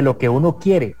de lo que uno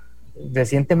quiere.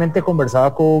 Recientemente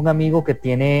conversaba con un amigo que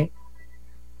tiene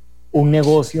un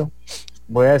negocio,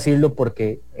 voy a decirlo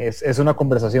porque es una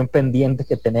conversación pendiente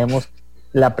que tenemos.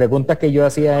 La pregunta que yo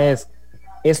hacía es,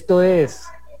 ¿esto es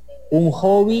un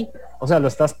hobby? O sea, ¿lo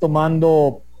estás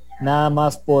tomando nada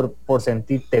más por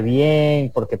sentirte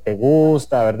bien, porque te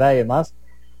gusta, verdad? Y demás,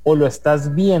 ¿o lo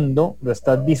estás viendo, lo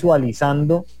estás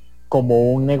visualizando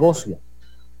como un negocio?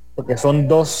 Porque son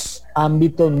dos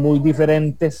ámbitos muy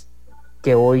diferentes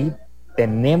que hoy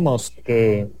tenemos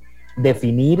que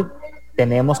definir,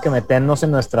 tenemos que meternos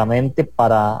en nuestra mente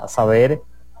para saber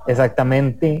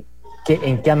exactamente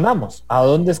en qué andamos, a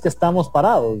dónde es que estamos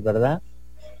parados, ¿verdad?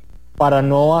 Para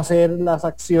no hacer las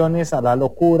acciones a la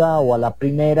locura o a la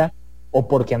primera, o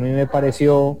porque a mí me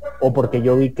pareció, o porque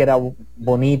yo vi que era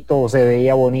bonito o se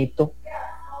veía bonito,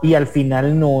 y al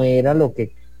final no era lo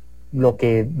que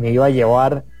me iba a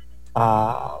llevar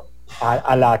a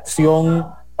la acción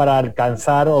para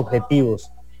alcanzar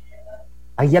objetivos.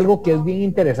 Hay algo que es bien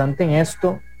interesante en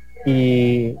esto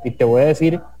y te voy a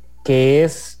decir que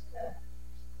es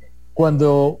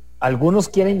cuando algunos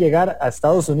quieren llegar a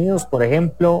Estados Unidos, por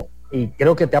ejemplo, y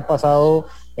creo que te ha pasado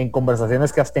en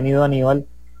conversaciones que has tenido, Aníbal,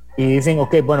 y dicen,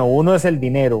 ok, bueno, uno es el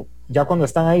dinero. Ya cuando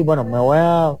están ahí, bueno, me voy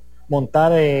a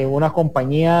montar una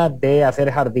compañía de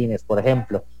hacer jardines, por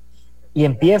ejemplo. Y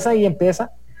empieza,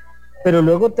 pero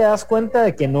luego te das cuenta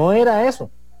de que no era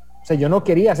eso. O sea, yo no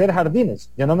quería hacer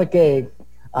jardines. Yo no me quedé,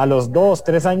 a los 2,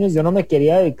 3 años, yo no me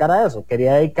quería dedicar a eso.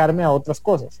 Quería dedicarme a otras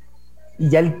cosas. Y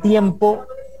ya el tiempo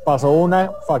pasó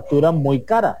una factura muy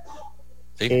cara.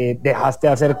 Sí. Dejaste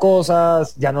de hacer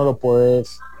cosas, ya no lo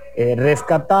puedes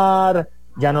rescatar,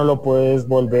 ya no lo puedes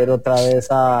volver otra vez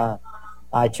a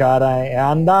echar a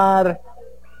andar.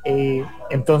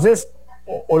 Entonces,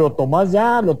 o lo tomas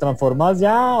ya, lo transformas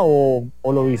ya, o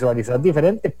lo visualizas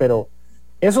diferente, pero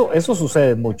eso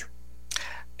sucede mucho.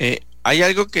 Hay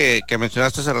algo que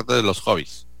mencionaste hace rato de los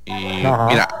hobbies. Y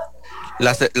mira,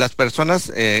 las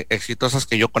personas exitosas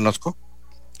que yo conozco,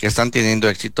 que están teniendo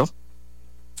éxito,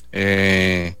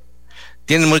 tienen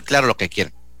muy claro lo que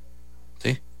quieren.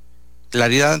 ¿Sí?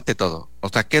 Claridad ante todo. O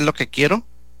sea, ¿qué es lo que quiero?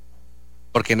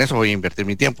 Porque en eso voy a invertir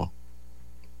mi tiempo.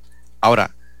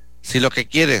 Ahora, si lo que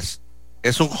quieres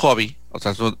es un hobby, o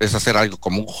sea, es hacer algo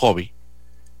como un hobby,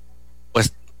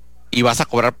 pues, y vas a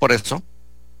cobrar por eso,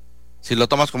 si lo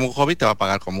tomas como un hobby, te va a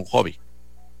pagar como un hobby.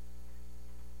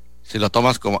 Si lo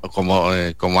tomas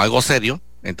como algo serio,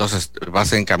 entonces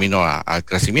vas en camino al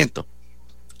crecimiento.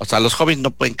 O sea, los hobbies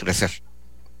no pueden crecer.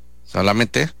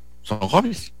 Solamente son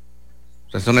hobbies.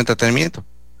 O sea, es un entretenimiento.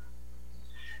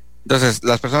 Entonces,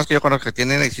 las personas que yo conozco que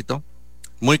tienen éxito,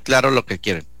 muy claro lo que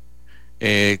quieren.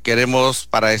 Queremos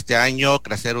para este año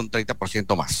crecer un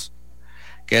 30% más.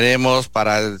 Queremos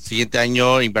para el siguiente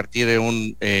año invertir en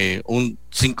un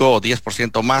 5 o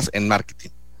 10% más en marketing.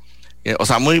 O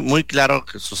sea, muy, muy claro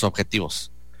sus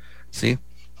objetivos. ¿Sí?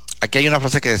 Aquí hay una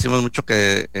frase que decimos mucho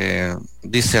que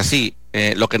dice así,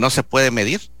 lo que no se puede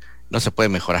medir, no se puede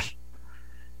mejorar.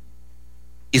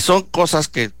 Y son cosas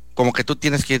que como que tú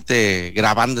tienes que irte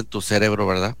grabando en tu cerebro,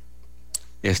 ¿verdad?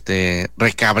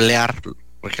 Recablearlo,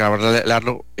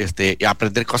 y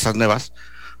aprender cosas nuevas,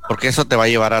 porque eso te va a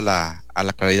llevar a la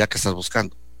claridad que estás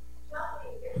buscando.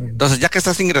 Entonces, ya que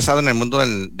estás ingresado en el mundo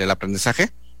del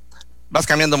aprendizaje, vas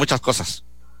cambiando muchas cosas,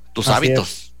 tus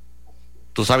hábitos.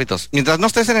 Mientras no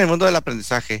estés en el mundo del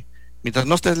aprendizaje, mientras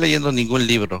no estés leyendo ningún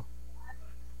libro,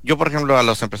 yo, por ejemplo, a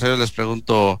los empresarios les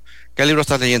pregunto, ¿qué libro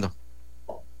estás leyendo?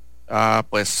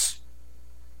 Pues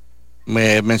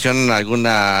me mencionan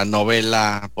alguna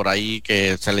novela por ahí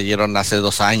que se leyeron hace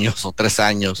 2 años o 3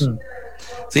 años.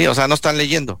 Sí, o sea, no están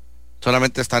leyendo,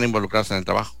 solamente están involucrados en el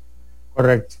trabajo.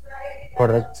 Correcto.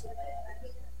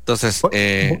 Entonces,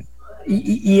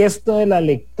 Y esto de la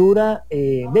lectura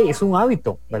es un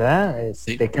hábito, ¿verdad?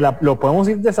 Sí. Que lo podemos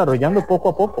ir desarrollando poco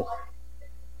a poco.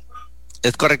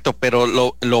 Es correcto, pero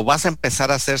lo vas a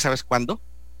empezar a hacer, ¿sabes cuándo?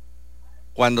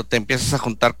 Cuando te empiezas a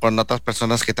juntar con otras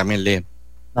personas que también leen.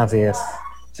 Así es.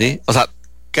 Sí, o sea,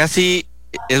 casi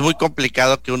es muy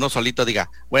complicado que uno solito diga,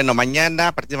 bueno, mañana,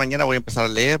 a partir de mañana voy a empezar a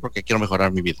leer porque quiero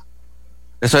mejorar mi vida.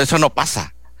 Eso no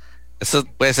pasa. Eso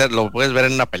puede ser, lo puedes ver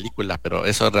en una película, pero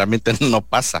eso realmente no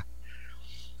pasa.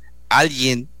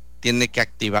 Alguien tiene que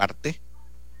activarte,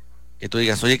 que tú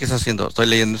digas, oye, ¿qué estás haciendo? Estoy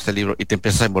leyendo este libro, y te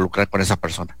empiezas a involucrar con esa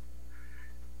persona.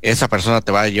 Esa persona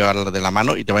te va a llevar de la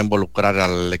mano y te va a involucrar a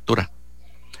la lectura.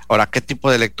 Ahora, ¿qué tipo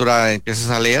de lectura empiezas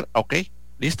a leer? Ok,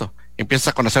 listo. Empiezas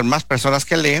a conocer más personas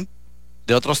que leen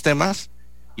de otros temas,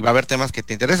 y va a haber temas que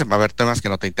te interesen, va a haber temas que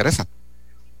no te interesan.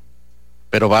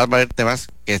 Pero va a haber temas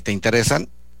que te interesan,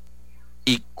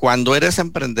 y cuando eres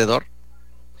emprendedor,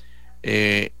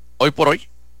 hoy por hoy,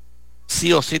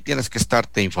 sí o sí tienes que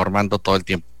estarte informando todo el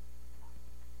tiempo.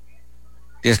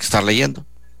 Tienes que estar leyendo,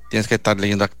 tienes que estar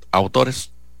leyendo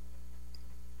autores.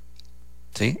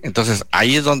 ¿Sí? Entonces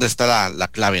ahí es donde está la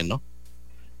clave, ¿no?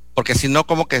 Porque si no,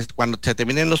 como que cuando se te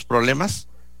vienen los problemas,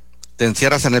 te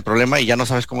encierras en el problema y ya no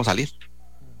sabes cómo salir.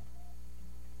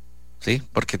 ¿Sí?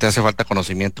 Porque te hace falta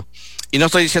conocimiento. Y no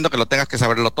estoy diciendo que lo tengas que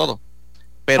saberlo todo,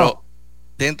 pero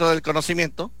dentro del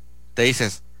conocimiento te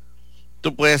dices,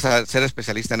 tú puedes ser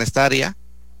especialista en esta área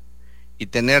y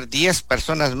tener 10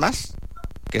 personas más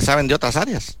que saben de otras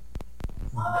áreas,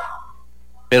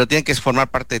 pero tienen que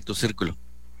formar parte de tu círculo.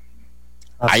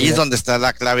 Ahí es donde está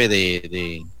la clave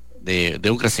de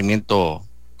un crecimiento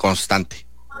constante,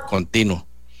 continuo.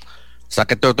 O sea,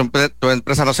 que tu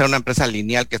empresa no sea una empresa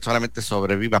lineal que solamente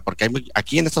sobreviva, porque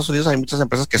aquí en Estados Unidos hay muchas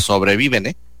empresas que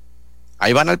sobreviven,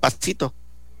 ahí van al pasito,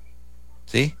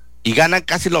 ¿sí? Y ganan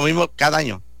casi lo mismo cada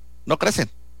año, no crecen,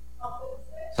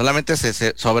 solamente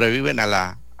se sobreviven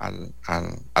al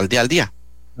día al día.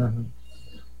 Uh-huh.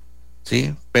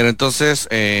 Sí, pero entonces,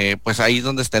 pues ahí es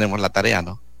donde tenemos la tarea,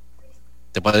 ¿no?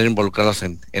 De poder involucrarlos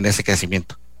en ese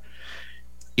crecimiento.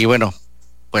 Y bueno,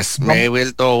 pues me he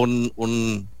vuelto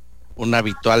un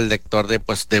habitual lector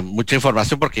de mucha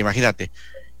información, porque imagínate,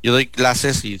 yo doy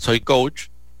clases y soy coach,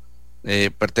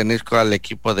 pertenezco al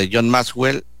equipo de John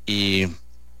Maxwell, y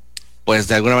pues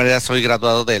de alguna manera soy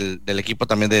graduado del equipo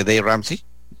también de Dave Ramsey,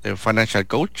 de Financial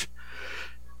Coach.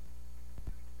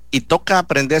 Y toca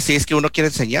aprender, si es que uno quiere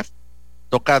enseñar,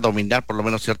 toca dominar por lo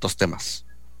menos ciertos temas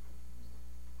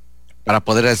para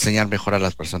poder enseñar mejor a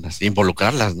las personas,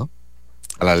 involucrarlas, ¿no?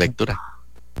 A la lectura.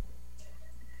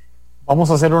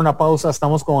 Vamos a hacer una pausa.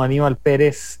 Estamos con Aníbal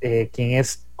Pérez, quien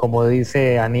es, como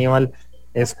dice Aníbal,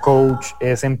 es coach,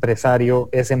 es empresario,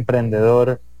 es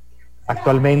emprendedor.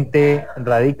 Actualmente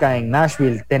radica en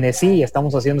Nashville, Tennessee.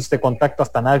 Estamos haciendo este contacto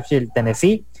hasta Nashville,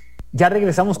 Tennessee. Ya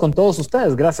regresamos con todos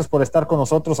ustedes. Gracias por estar con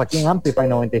nosotros aquí en Amplify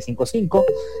 95.5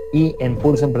 y en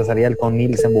Pulso Empresarial con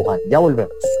Nielsen Buján. Ya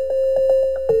volvemos.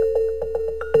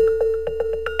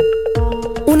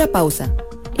 Una pausa.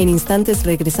 En instantes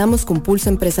regresamos con Pulso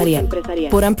Empresarial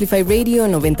por Amplify Radio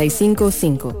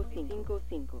 95.5.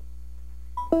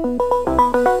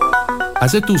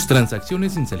 Hace tus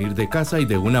transacciones sin salir de casa y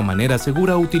de una manera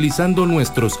segura utilizando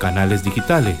nuestros canales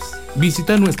digitales.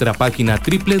 Visita nuestra página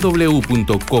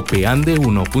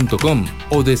www.copeande1.com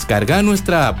o descarga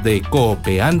nuestra app de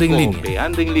Coopeande en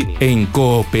línea. En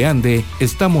Coopeande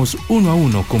estamos uno a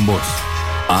uno con vos.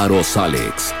 Aros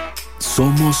Alex.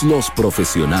 Somos los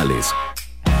profesionales.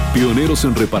 Pioneros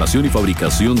en reparación y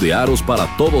fabricación de aros para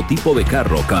todo tipo de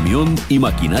carro, camión y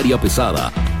maquinaria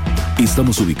pesada.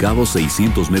 Estamos ubicados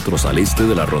 600 metros al este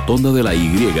de la rotonda de la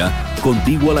Y,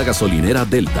 contigua a la gasolinera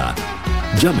Delta.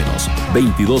 Llámenos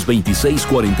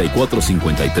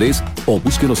 2226-4453 o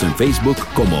búsquenos en Facebook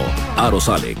como Aros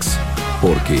Alex,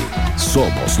 porque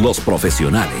somos los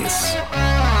profesionales.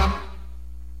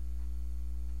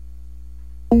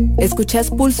 Escuchás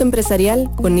Pulso Empresarial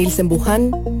con Nielsen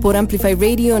Buján por Amplify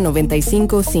Radio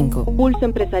 95.5. Pulso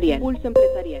Empresarial.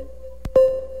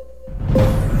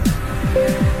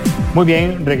 Muy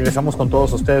bien, regresamos con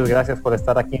todos ustedes. Gracias por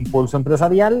estar aquí en Pulso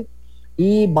Empresarial.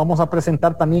 Y vamos a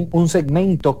presentar también un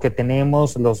segmento que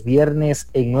tenemos los viernes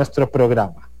en nuestro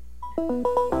programa.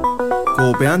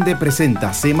 Coopeande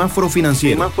presenta Semáforo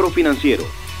Financiero.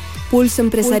 Pulso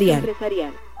Empresarial.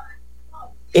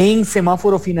 En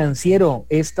Semáforo Financiero,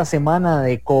 esta semana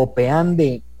de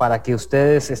Coopeande, para que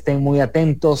ustedes estén muy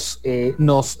atentos,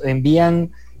 nos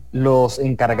envían los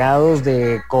encargados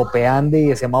de Coopeande y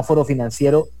de Semáforo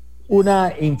Financiero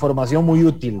una información muy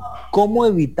útil. ¿Cómo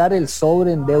evitar el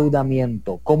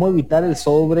sobreendeudamiento? ¿Cómo evitar el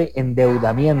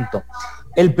sobreendeudamiento?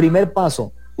 El primer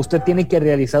paso, usted tiene que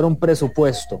realizar un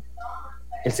presupuesto.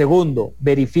 El segundo,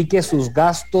 verifique sus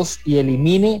gastos y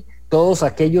elimine todos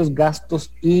aquellos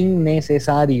gastos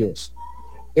innecesarios.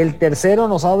 El tercero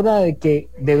nos habla de que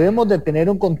debemos de tener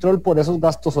un control por esos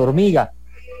gastos hormiga,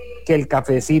 que el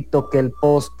cafecito, que el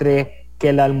postre, que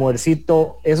el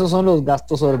almuercito, esos son los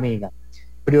gastos hormiga.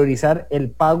 Priorizar el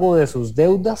pago de sus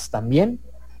deudas también,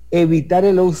 evitar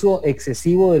el uso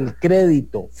excesivo del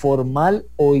crédito, formal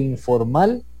o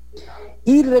informal,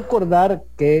 y recordar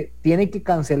que tiene que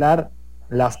cancelar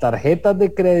las tarjetas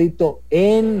de crédito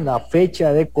en la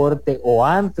fecha de corte o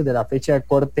antes de la fecha de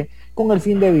corte, con el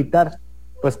fin de evitar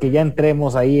pues que ya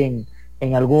entremos ahí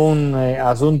en algún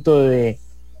asunto de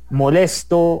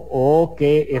molesto o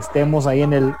que estemos ahí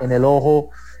en el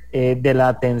ojo de la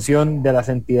atención de las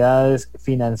entidades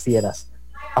financieras.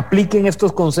 Apliquen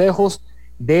estos consejos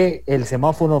del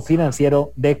semáforo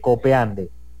financiero de Copeande.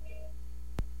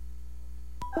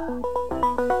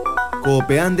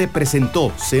 Copeande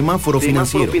presentó Semáforo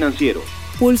Financiero.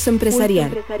 Pulso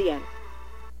Empresarial.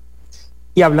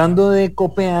 Y hablando de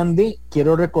Copeande,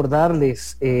 quiero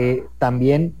recordarles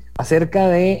también acerca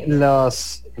de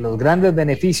los grandes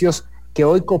beneficios que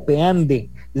hoy Copeande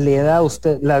le da a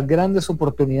usted, las grandes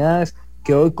oportunidades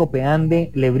que hoy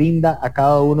Copeande le brinda a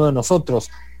cada uno de nosotros.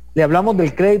 Le hablamos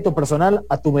del crédito personal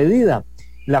a tu medida,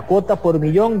 la cuota por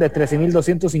millón de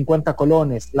 13,250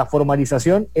 colones, la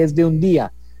formalización es de un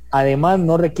día, además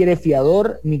no requiere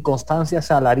fiador ni constancia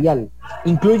salarial,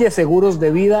 incluye seguros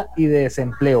de vida y de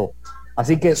desempleo.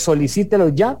 Así que solicítelo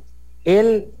ya,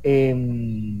 que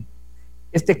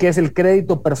es el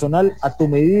crédito personal a tu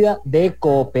medida de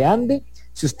Copeande.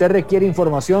 Si usted requiere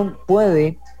información,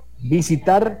 puede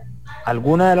visitar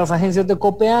alguna de las agencias de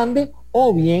Copeande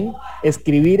o bien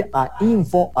escribir a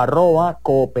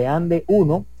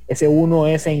info@copeande1, ese 1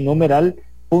 es en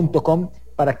numeral.com,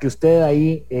 para que usted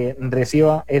ahí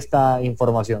reciba esta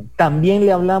información. También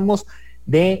le hablamos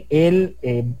de el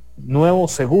nuevo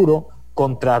seguro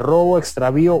contra robo,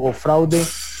 extravío o fraude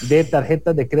de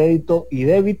tarjetas de crédito y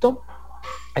débito,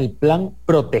 el plan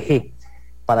Protege,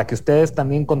 para que ustedes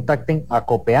también contacten a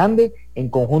Copeande en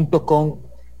conjunto con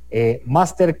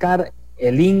Mastercard,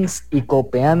 el INS y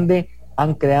Copeande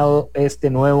han creado este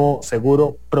nuevo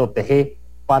seguro Protege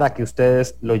para que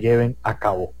ustedes lo lleven a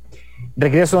cabo.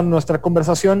 Regreso a nuestra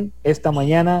conversación esta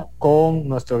mañana con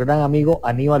nuestro gran amigo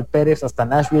Aníbal Pérez hasta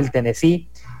Nashville, Tennessee.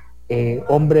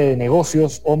 Hombre de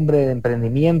negocios, hombre de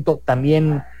emprendimiento,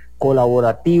 también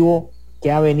colaborativo,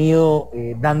 que ha venido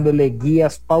dándole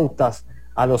guías, pautas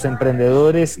a los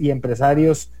emprendedores y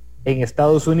empresarios en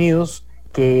Estados Unidos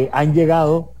que han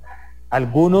llegado.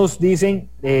 Algunos dicen,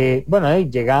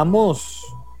 llegamos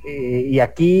y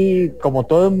aquí como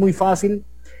todo es muy fácil.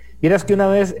 Vieras que una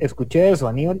vez escuché eso,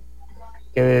 Aníbal,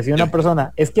 que decía una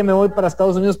persona, es que me voy para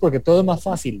Estados Unidos porque todo es más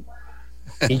fácil.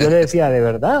 Y yo le decía, ¿de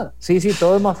verdad? Sí,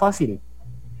 todo es más fácil.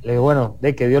 Le digo, bueno,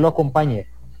 de que Dios lo acompañe.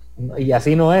 Y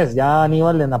así no es. Ya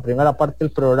Aníbal en la primera parte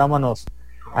del programa nos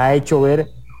ha hecho ver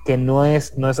que no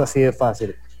es así de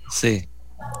fácil. Sí.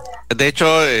 De hecho,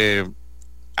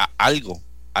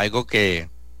 algo que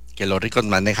los ricos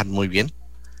manejan muy bien,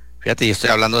 fíjate, y estoy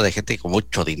hablando de gente con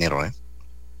mucho dinero,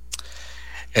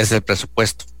 es el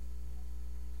presupuesto.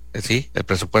 Sí, el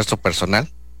presupuesto personal.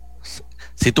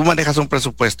 Si tú manejas un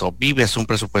presupuesto, vives un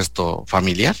presupuesto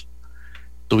familiar,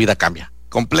 tu vida cambia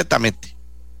completamente.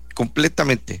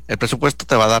 El presupuesto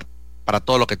te va a dar para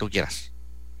todo lo que tú quieras.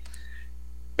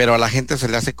 Pero a la gente se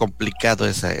le hace complicado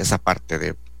esa parte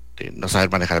de no saber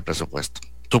manejar el presupuesto.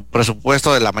 Tu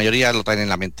presupuesto de la mayoría lo traen en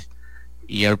la mente.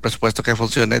 Y el presupuesto que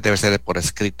funcione debe ser por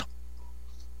escrito.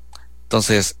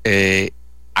 Entonces,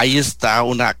 ahí está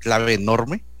una clave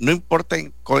enorme. No importa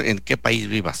en qué país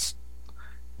vivas.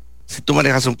 Si tú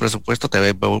manejas un presupuesto, te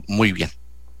ve muy bien.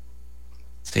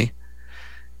 ¿Sí?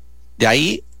 De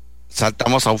ahí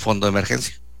saltamos a un fondo de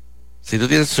emergencia. Si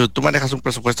tú manejas un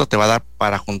presupuesto, te va a dar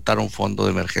para juntar un fondo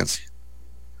de emergencia.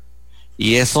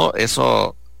 Y eso,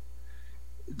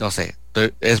 no sé,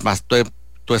 es más,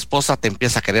 tu esposa te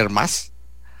empieza a querer más,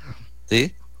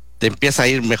 ¿sí? Te empieza a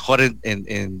ir mejor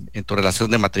en tu relación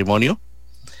de matrimonio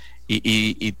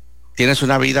y tienes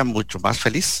una vida mucho más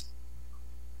feliz.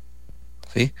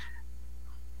 ¿Sí?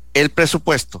 El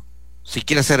presupuesto, si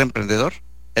quieres ser emprendedor,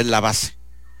 es la base,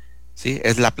 ¿sí?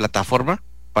 Es la plataforma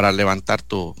para levantar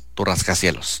tu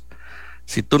rascacielos.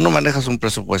 Si tú no manejas un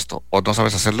presupuesto o no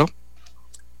sabes hacerlo,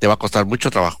 te va a costar mucho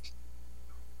trabajo.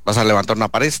 Vas a levantar una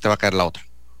pared y te va a caer la otra.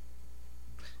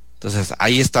 Entonces,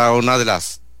 ahí está una de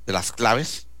las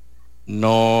claves.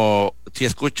 No, si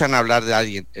escuchan hablar de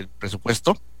alguien el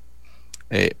presupuesto,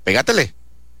 pégatele,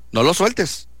 no lo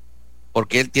sueltes,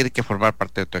 porque él tiene que formar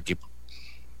parte de tu equipo.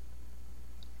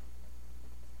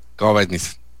 ¿Cómo ves,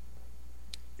 Nice?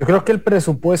 Yo creo que el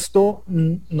presupuesto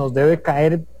nos debe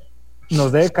caer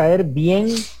bien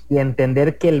y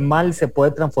entender que el mal se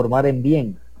puede transformar en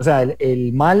bien. O sea,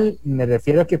 el mal me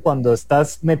refiero a que cuando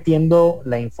estás metiendo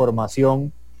la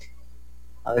información,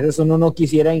 a veces uno no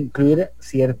quisiera incluir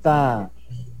cierta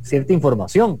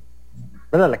información,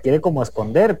 ¿verdad? La quiere como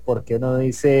esconder porque uno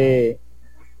dice,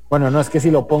 bueno, no es que si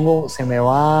lo pongo se me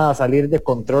va a salir de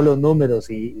control los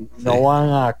números y no van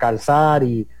a calzar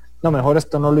y no, mejor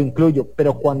esto no lo incluyo.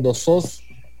 Pero cuando sos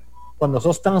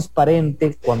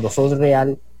transparente, cuando sos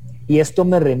real, y esto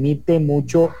me remite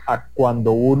mucho a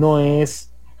cuando uno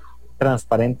es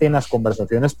transparente en las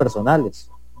conversaciones personales.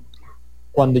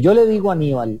 Cuando yo le digo a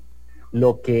Aníbal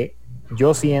lo que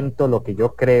yo siento, lo que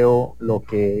yo creo, lo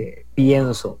que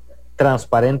pienso,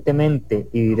 transparentemente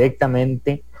y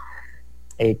directamente,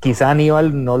 quizá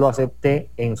Aníbal no lo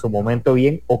acepte en su momento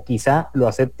bien, o quizá lo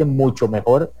acepte mucho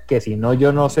mejor que si no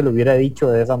yo no se lo hubiera dicho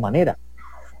de esa manera.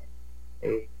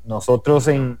 Nosotros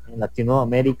en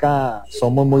Latinoamérica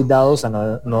somos muy dados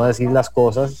a no decir las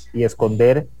cosas y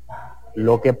esconder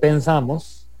lo que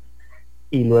pensamos,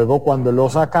 y luego cuando lo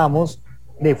sacamos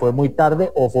fue muy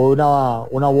tarde o fue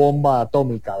una bomba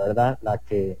atómica, ¿verdad? La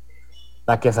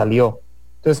que salió.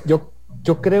 Entonces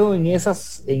yo creo en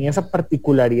esa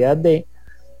particularidad de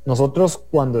nosotros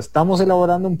cuando estamos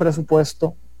elaborando un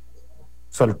presupuesto,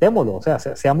 soltémoslo, o sea,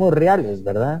 seamos reales,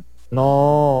 ¿verdad?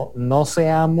 No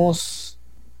seamos,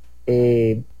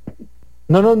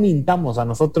 no nos mintamos a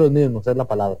nosotros mismos, es la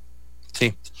palabra.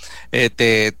 Sí,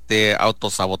 te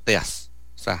autosaboteas.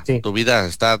 O sea, sí. Tu vida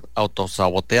está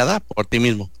autosaboteada por ti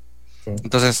mismo. Sí.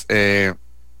 Entonces,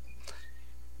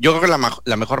 yo creo que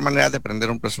la mejor manera de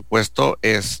aprender un presupuesto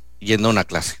es yendo a una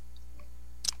clase.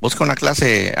 Busca una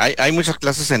clase, hay muchas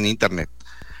clases en internet,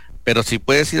 pero si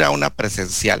puedes ir a una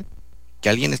presencial, que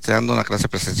alguien esté dando una clase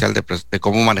presencial de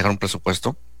cómo manejar un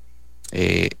presupuesto,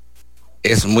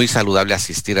 es muy saludable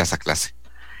asistir a esa clase.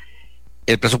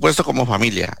 El presupuesto como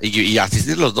familia, y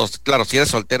asistir los dos. Claro, si eres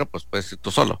soltero, pues puedes ir tú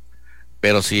solo.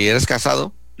 Pero si eres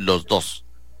casado, los dos,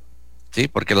 ¿sí?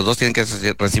 Porque los dos tienen que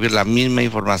recibir la misma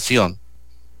información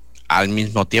al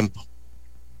mismo tiempo.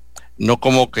 No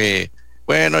como que,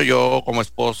 bueno, yo como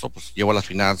esposo, pues llevo las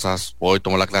finanzas, voy,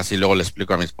 tomo la clase y luego le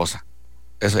explico a mi esposa.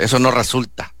 Eso no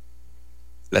resulta.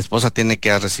 La esposa tiene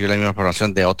que recibir la misma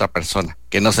información de otra persona,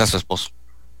 que no sea su esposo.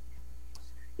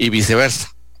 Y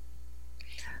viceversa.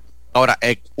 Ahora,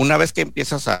 una vez que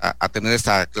empiezas a tener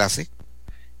esta clase,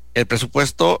 el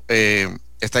presupuesto,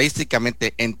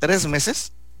 estadísticamente, en 3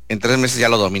 meses ya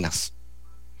lo dominas.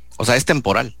 O sea, es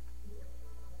temporal.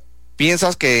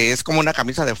 Piensas que es como una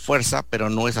camisa de fuerza, pero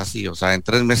no es así. O sea, en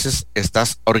 3 meses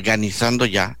estás organizando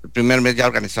ya. El primer mes ya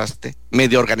organizaste,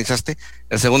 medio organizaste.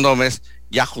 El segundo mes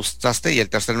ya ajustaste y el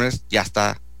tercer mes ya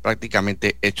está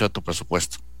prácticamente hecho tu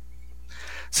presupuesto.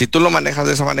 Si tú lo manejas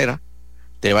de esa manera,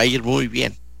 te va a ir muy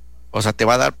bien. O sea, te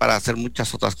va a dar para hacer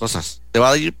muchas otras cosas. Te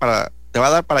va a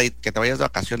dar para que te vayas de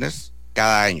vacaciones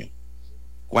cada año.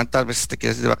 ¿Cuántas veces te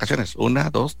quieres ir de vacaciones?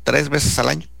 1, 2, 3 veces al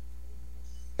año.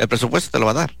 El presupuesto te lo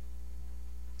va a dar.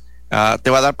 Te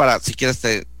va a dar para, si quieres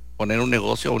poner un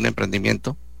negocio o un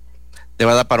emprendimiento. Te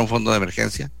va a dar para un fondo de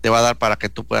emergencia. Te va a dar para que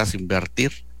tú puedas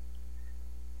invertir.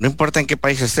 No importa en qué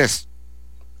país estés.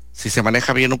 Si se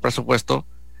maneja bien un presupuesto,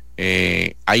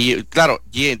 ahí, claro,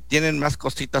 tienen más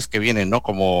cositas que vienen, ¿no?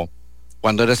 Como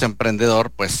cuando eres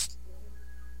emprendedor, pues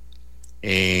yo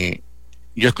he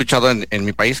escuchado en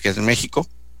mi país, que es México,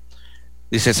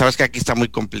 dice, sabes que aquí está muy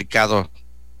complicado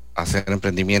hacer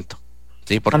emprendimiento,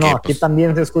 ¿sí? Porque aquí pues,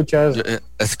 también se escucha eso.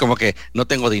 Es como que no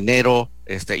tengo dinero,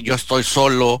 yo estoy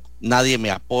solo, nadie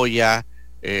me apoya,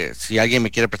 si alguien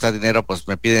me quiere prestar dinero, pues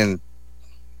me piden,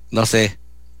 no sé.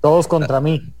 Todos contra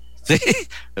mí. Sí,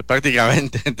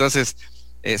 prácticamente. Entonces,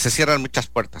 se cierran muchas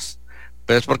puertas,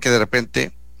 pero es porque de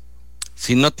repente,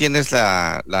 si no tienes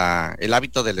el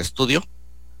hábito del estudio,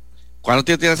 cuando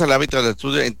tú tienes el hábito del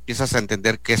estudio, empiezas a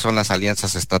entender qué son las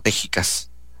alianzas estratégicas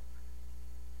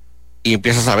y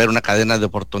empiezas a ver una cadena de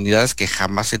oportunidades que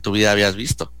jamás en tu vida habías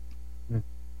visto.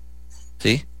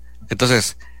 ¿Sí?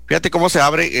 Entonces, fíjate cómo se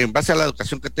abre en base a la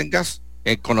educación que tengas,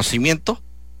 el conocimiento,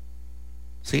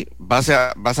 ¿sí? Vas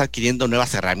adquiriendo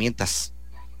nuevas herramientas,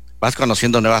 vas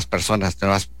conociendo nuevas personas,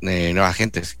 nuevas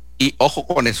gentes. Y ojo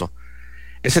con eso,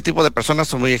 ese tipo de personas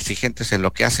son muy exigentes en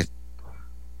lo que hacen.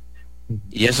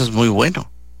 Y eso es muy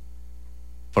bueno,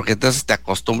 porque entonces te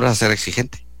acostumbras a ser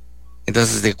exigente.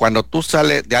 Entonces, de cuando tú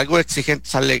sales de algo exigente,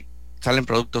 salen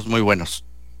productos muy buenos,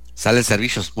 salen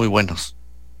servicios muy buenos.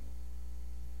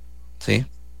 ¿Sí?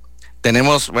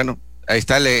 Tenemos, bueno, ahí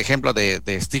está el ejemplo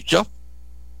de Steve Jobs.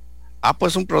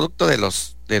 Pues un producto de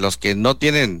los que no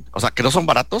tienen, o sea, que no son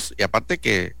baratos y aparte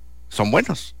que son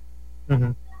buenos.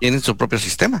 Uh-huh. Tienen su propio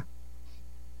sistema.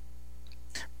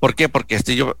 ¿Por qué? Porque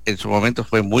Steve en su momento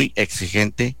fue muy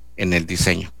exigente en el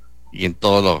diseño y en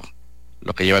todo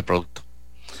lo que lleva el producto.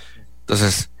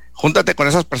 Entonces, júntate con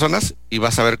esas personas y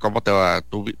vas a ver cómo te va,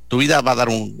 tu vida va a dar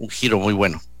un giro muy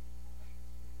bueno.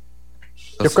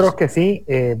 Entonces, yo creo que sí,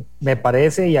 me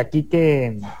parece, y aquí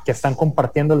que están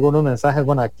compartiendo algunos mensajes,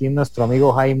 bueno, aquí nuestro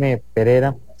amigo Jaime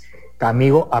Pereira,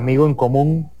 amigo en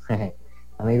común,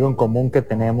 amigo en común que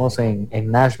tenemos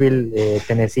en Nashville,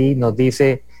 Tennessee, nos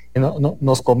dice,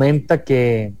 nos comenta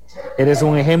que eres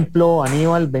un ejemplo,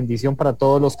 Aníbal, bendición para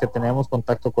todos los que tenemos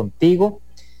contacto contigo.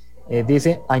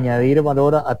 Dice, añadir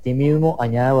valor a ti mismo,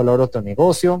 añade valor a tu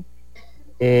negocio.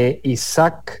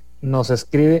 Isaac nos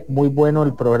escribe, muy bueno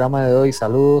el programa de hoy,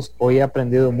 saludos, hoy he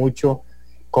aprendido mucho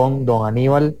con don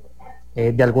Aníbal,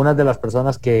 de algunas de las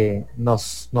personas que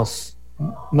nos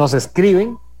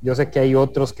escriben. Yo sé que hay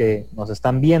otros que nos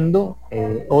están viendo,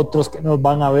 otros que nos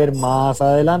van a ver más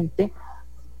adelante,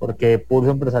 porque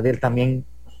Pulso Empresarial también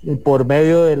por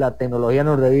medio de la tecnología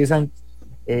nos revisan.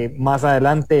 Más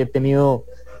adelante he tenido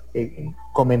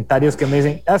comentarios que me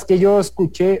dicen, es que yo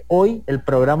escuché hoy el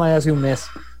programa de hace un mes.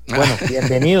 Bueno,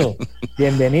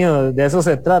 bienvenido, de eso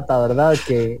se trata, ¿verdad?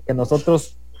 Que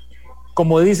nosotros,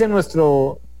 como dice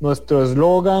nuestro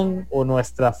eslogan o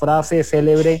nuestra frase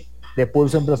célebre de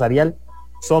Pulso Empresarial,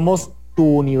 somos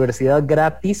tu universidad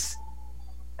gratis,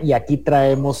 y aquí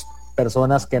traemos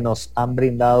personas que nos han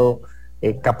brindado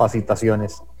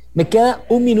capacitaciones. Me queda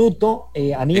un minuto,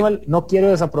 Aníbal, no quiero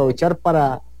desaprovechar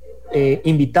para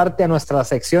invitarte a nuestra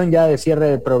sección ya de cierre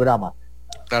del programa.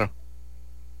 Claro.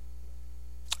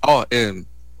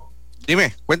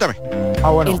 Dime, cuéntame.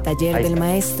 Bueno, el taller del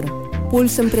maestro,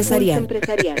 Pulso Empresarial.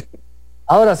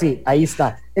 Ahora sí, ahí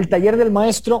está. El taller del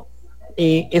maestro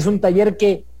es un taller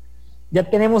que ya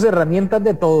tenemos herramientas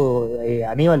de todo.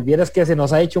 Aníbal, vieras que se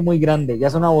nos ha hecho muy grande. Ya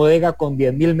es una bodega con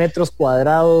 10,000 metros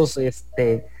cuadrados,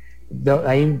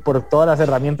 ahí por todas las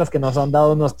herramientas que nos han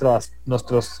dado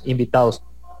nuestros invitados.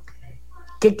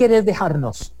 ¿Qué querés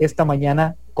dejarnos esta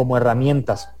mañana como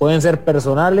herramientas? Pueden ser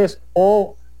personales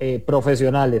o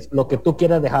profesionales, lo que tú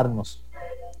quieras dejarnos.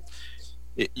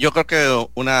 Yo creo que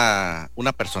una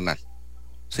personal,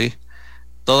 ¿sí?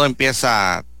 Todo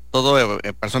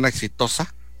persona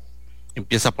exitosa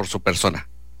empieza por su persona,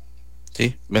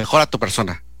 ¿sí? Mejora tu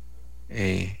persona,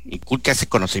 inculca ese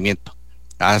conocimiento,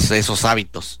 haz esos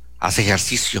hábitos, haz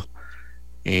ejercicio,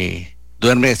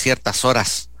 duerme ciertas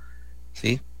horas,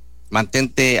 ¿sí?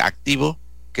 Mantente activo,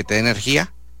 que te dé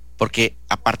energía, porque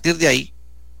a partir de ahí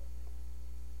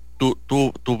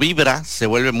tu vibra se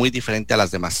vuelve muy diferente a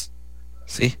las demás,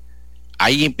 ¿sí?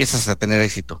 Ahí empiezas a tener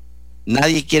éxito.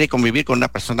 Nadie quiere convivir con una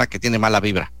persona que tiene mala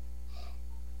vibra,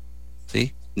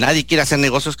 ¿sí? Nadie quiere hacer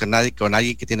negocios con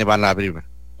alguien que tiene mala vibra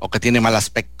o que tiene mal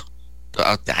aspecto.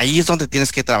 Ahí es donde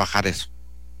tienes que trabajar eso,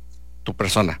 tu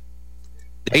persona.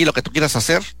 De ahí lo que tú quieras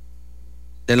hacer,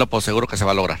 tenlo por seguro que se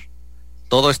va a lograr.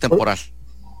 Todo es temporal.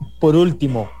 Por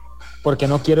último, porque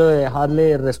no quiero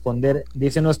dejarle responder,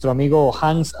 dice nuestro amigo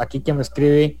Hans aquí que me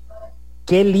escribe,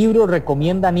 ¿qué libro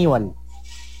recomienda Aníbal?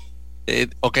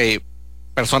 Ok,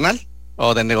 ¿personal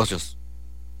o de negocios?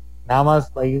 Nada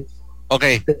más ahí. Ok.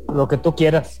 Lo que tú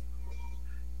quieras.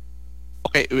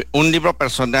 Ok, un libro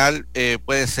personal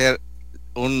puede ser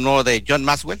uno de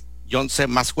John C.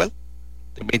 Maxwell,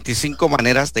 25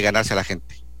 maneras de ganarse a la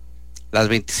gente. Las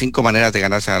 25 maneras de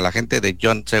ganarse a la gente de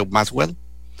John C. Maxwell.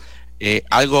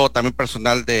 Algo también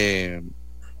personal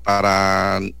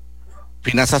para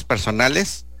finanzas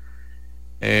personales.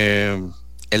 El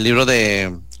libro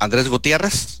de Andrés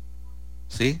Gutiérrez,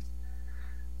 ¿sí?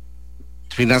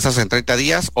 Finanzas en 30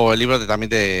 días, o el libro también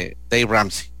de Dave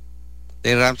Ramsey.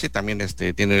 Dave Ramsey también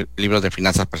tiene libros de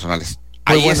finanzas personales.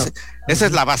 Ahí bueno. Esa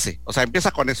es la base, o sea,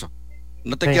 empieza con eso.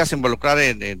 No te quieras involucrar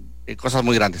en cosas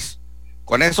muy grandes.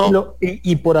 Con eso.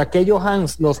 Y por aquello,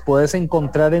 Hans, los puedes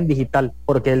encontrar en digital,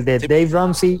 porque el de Dave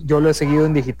Ramsey yo lo he seguido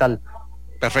en digital.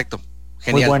 Perfecto,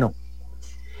 genial. Muy bueno.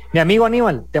 Mi amigo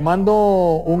Aníbal, te mando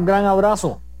un gran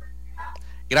abrazo.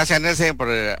 Gracias, Nelson, por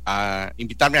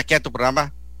invitarme aquí a tu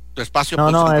programa, tu espacio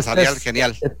empresarial,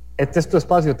 genial. Este es tu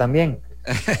espacio también.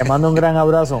 Te mando un gran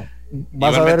abrazo.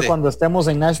 Vas a ver cuando estemos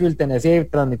en Nashville, Tennessee,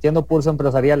 transmitiendo Pulso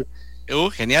Empresarial.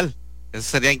 Genial. Eso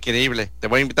sería increíble. Te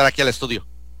voy a invitar aquí al estudio.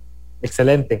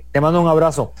 Excelente. Te mando un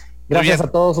abrazo. Gracias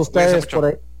a todos ustedes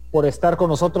por estar con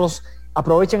nosotros.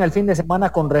 Aprovechen el fin de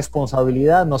semana con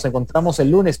responsabilidad. Nos encontramos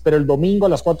el lunes, pero el domingo a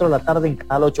las 4 de la tarde en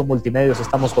Canal 8 Multimedios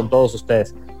estamos con todos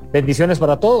ustedes. Bendiciones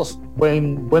para todos.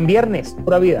 Buen viernes.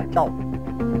 Pura vida. Chao.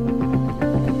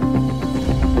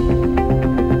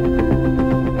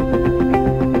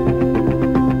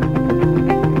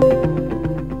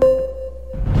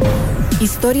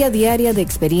 Historia diaria de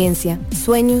experiencia,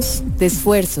 sueños, de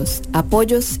esfuerzos,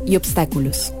 apoyos y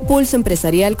obstáculos. Pulso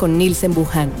Empresarial con Nielsen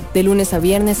Buján, de lunes a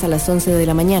viernes a las 11 de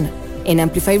la mañana, en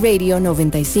Amplify Radio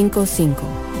 95.5.